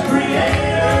is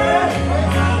Creator,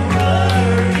 my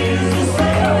brother is the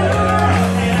Savior,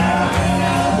 and I hang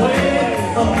out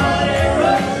with a mighty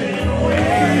rushing wind.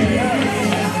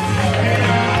 And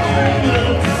I bring the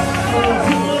power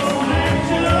to a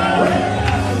mansion,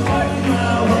 on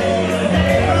my way to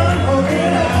heaven.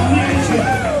 Did I mention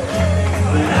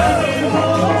that I've been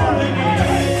born again?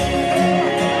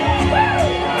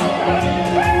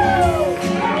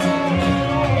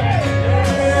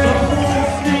 Some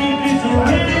folks think it's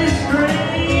really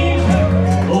strange,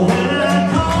 but when I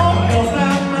talk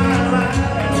about my life,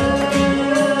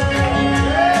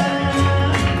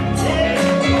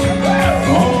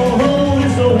 although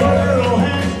the world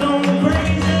has gone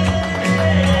crazy,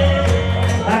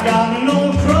 I got no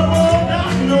trouble,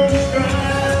 got no strife.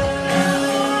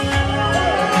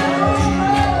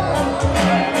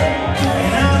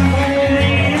 And I'm on the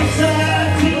inside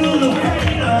to the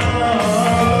freedom,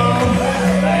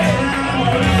 and I'm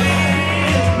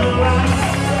living the life.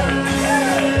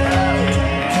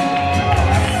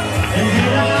 And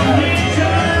did I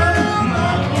mention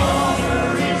my Father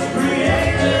is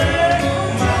Creator,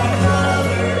 my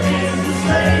brother is the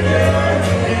Savior,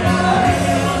 and I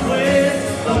hang out with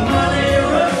the mighty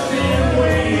rushing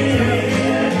wind.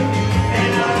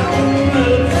 And I own the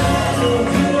title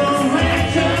to a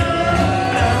mansion,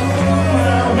 I'm on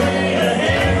my way to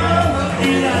heaven.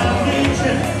 Did I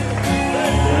mention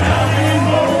that I've been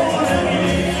born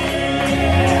again?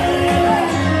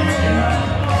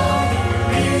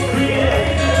 He's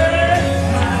Creator,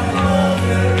 my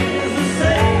brother is the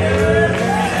Savior, and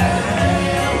I hang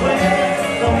out with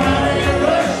the mighty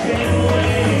rushing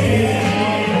wind.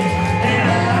 And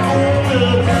I own the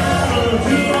title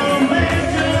to a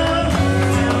mansion,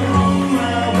 I'm on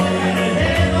my way to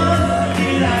heaven.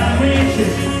 Did I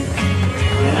mention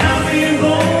that I've been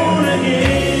born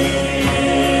again?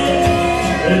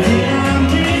 Did I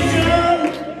mention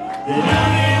that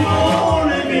I've been born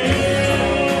again?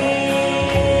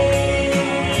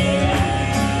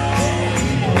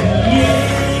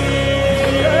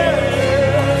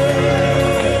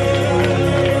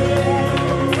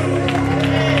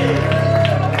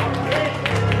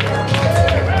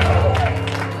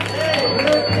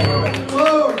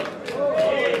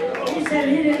 He said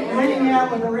he didn't hang out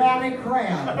with a rowdy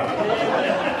crowd.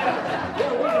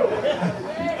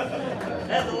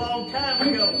 That's a long time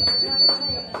ago.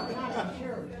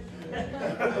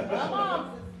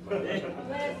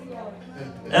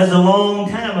 That's a long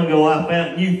time ago I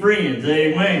found new friends,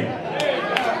 amen.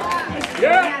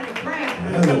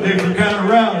 That's a different kind of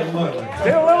rowdy, wasn't it?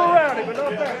 Still a little rowdy, but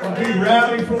not that. Be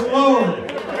rowdy for the Lord.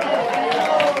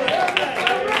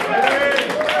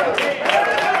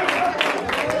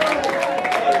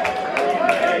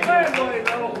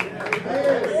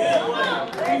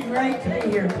 It's great to be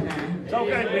here tonight. It's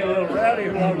okay to be a little rowdy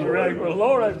as long as you're ready for the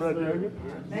Lord, ain't Brother Junior?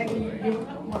 Maybe you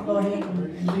want to go ahead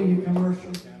and do your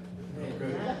commercial.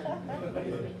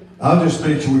 I'll just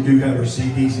mention we do have our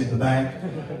CDs in the back.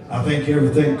 I think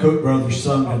everything Cook Brothers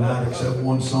sung tonight except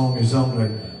one song is on the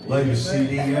latest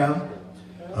CD out.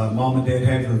 Mom and Dad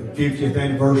have their 50th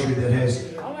anniversary that has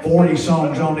 40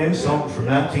 songs on it, songs from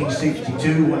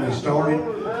 1962 when they started.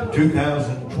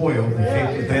 2012, the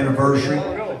 50th anniversary.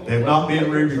 They've not been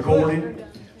re-recorded,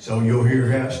 so you'll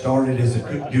hear how it started as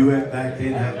a duet back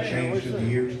then, how it changed through the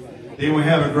years. Then we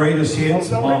have a greatest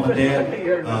hits of Mom and Dad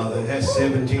that has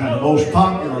 17 of the most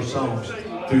popular songs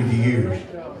through the years.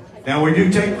 Now we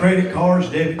do take credit cards,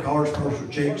 debit cards, personal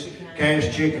checks.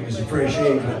 Cash chicken is a fresh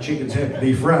egg, but chickens have to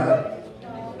be fried.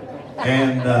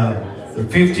 And they're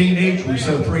 15 each. We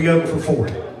sell 3 of them for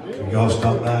 40. So y'all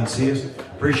stop by and see us.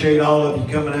 Appreciate all of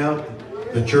you coming out.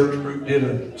 The church group did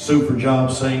a super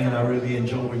job singing. I really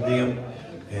enjoyed them.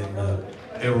 And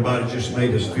everybody just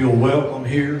made us feel welcome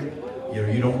here. You know,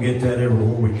 you don't get that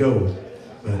everywhere we go.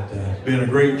 But it's been a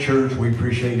great church. We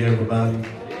appreciate everybody.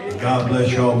 And God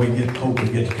bless y'all. We hope we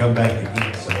get to come back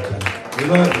again sometime. We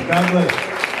love you. God bless you.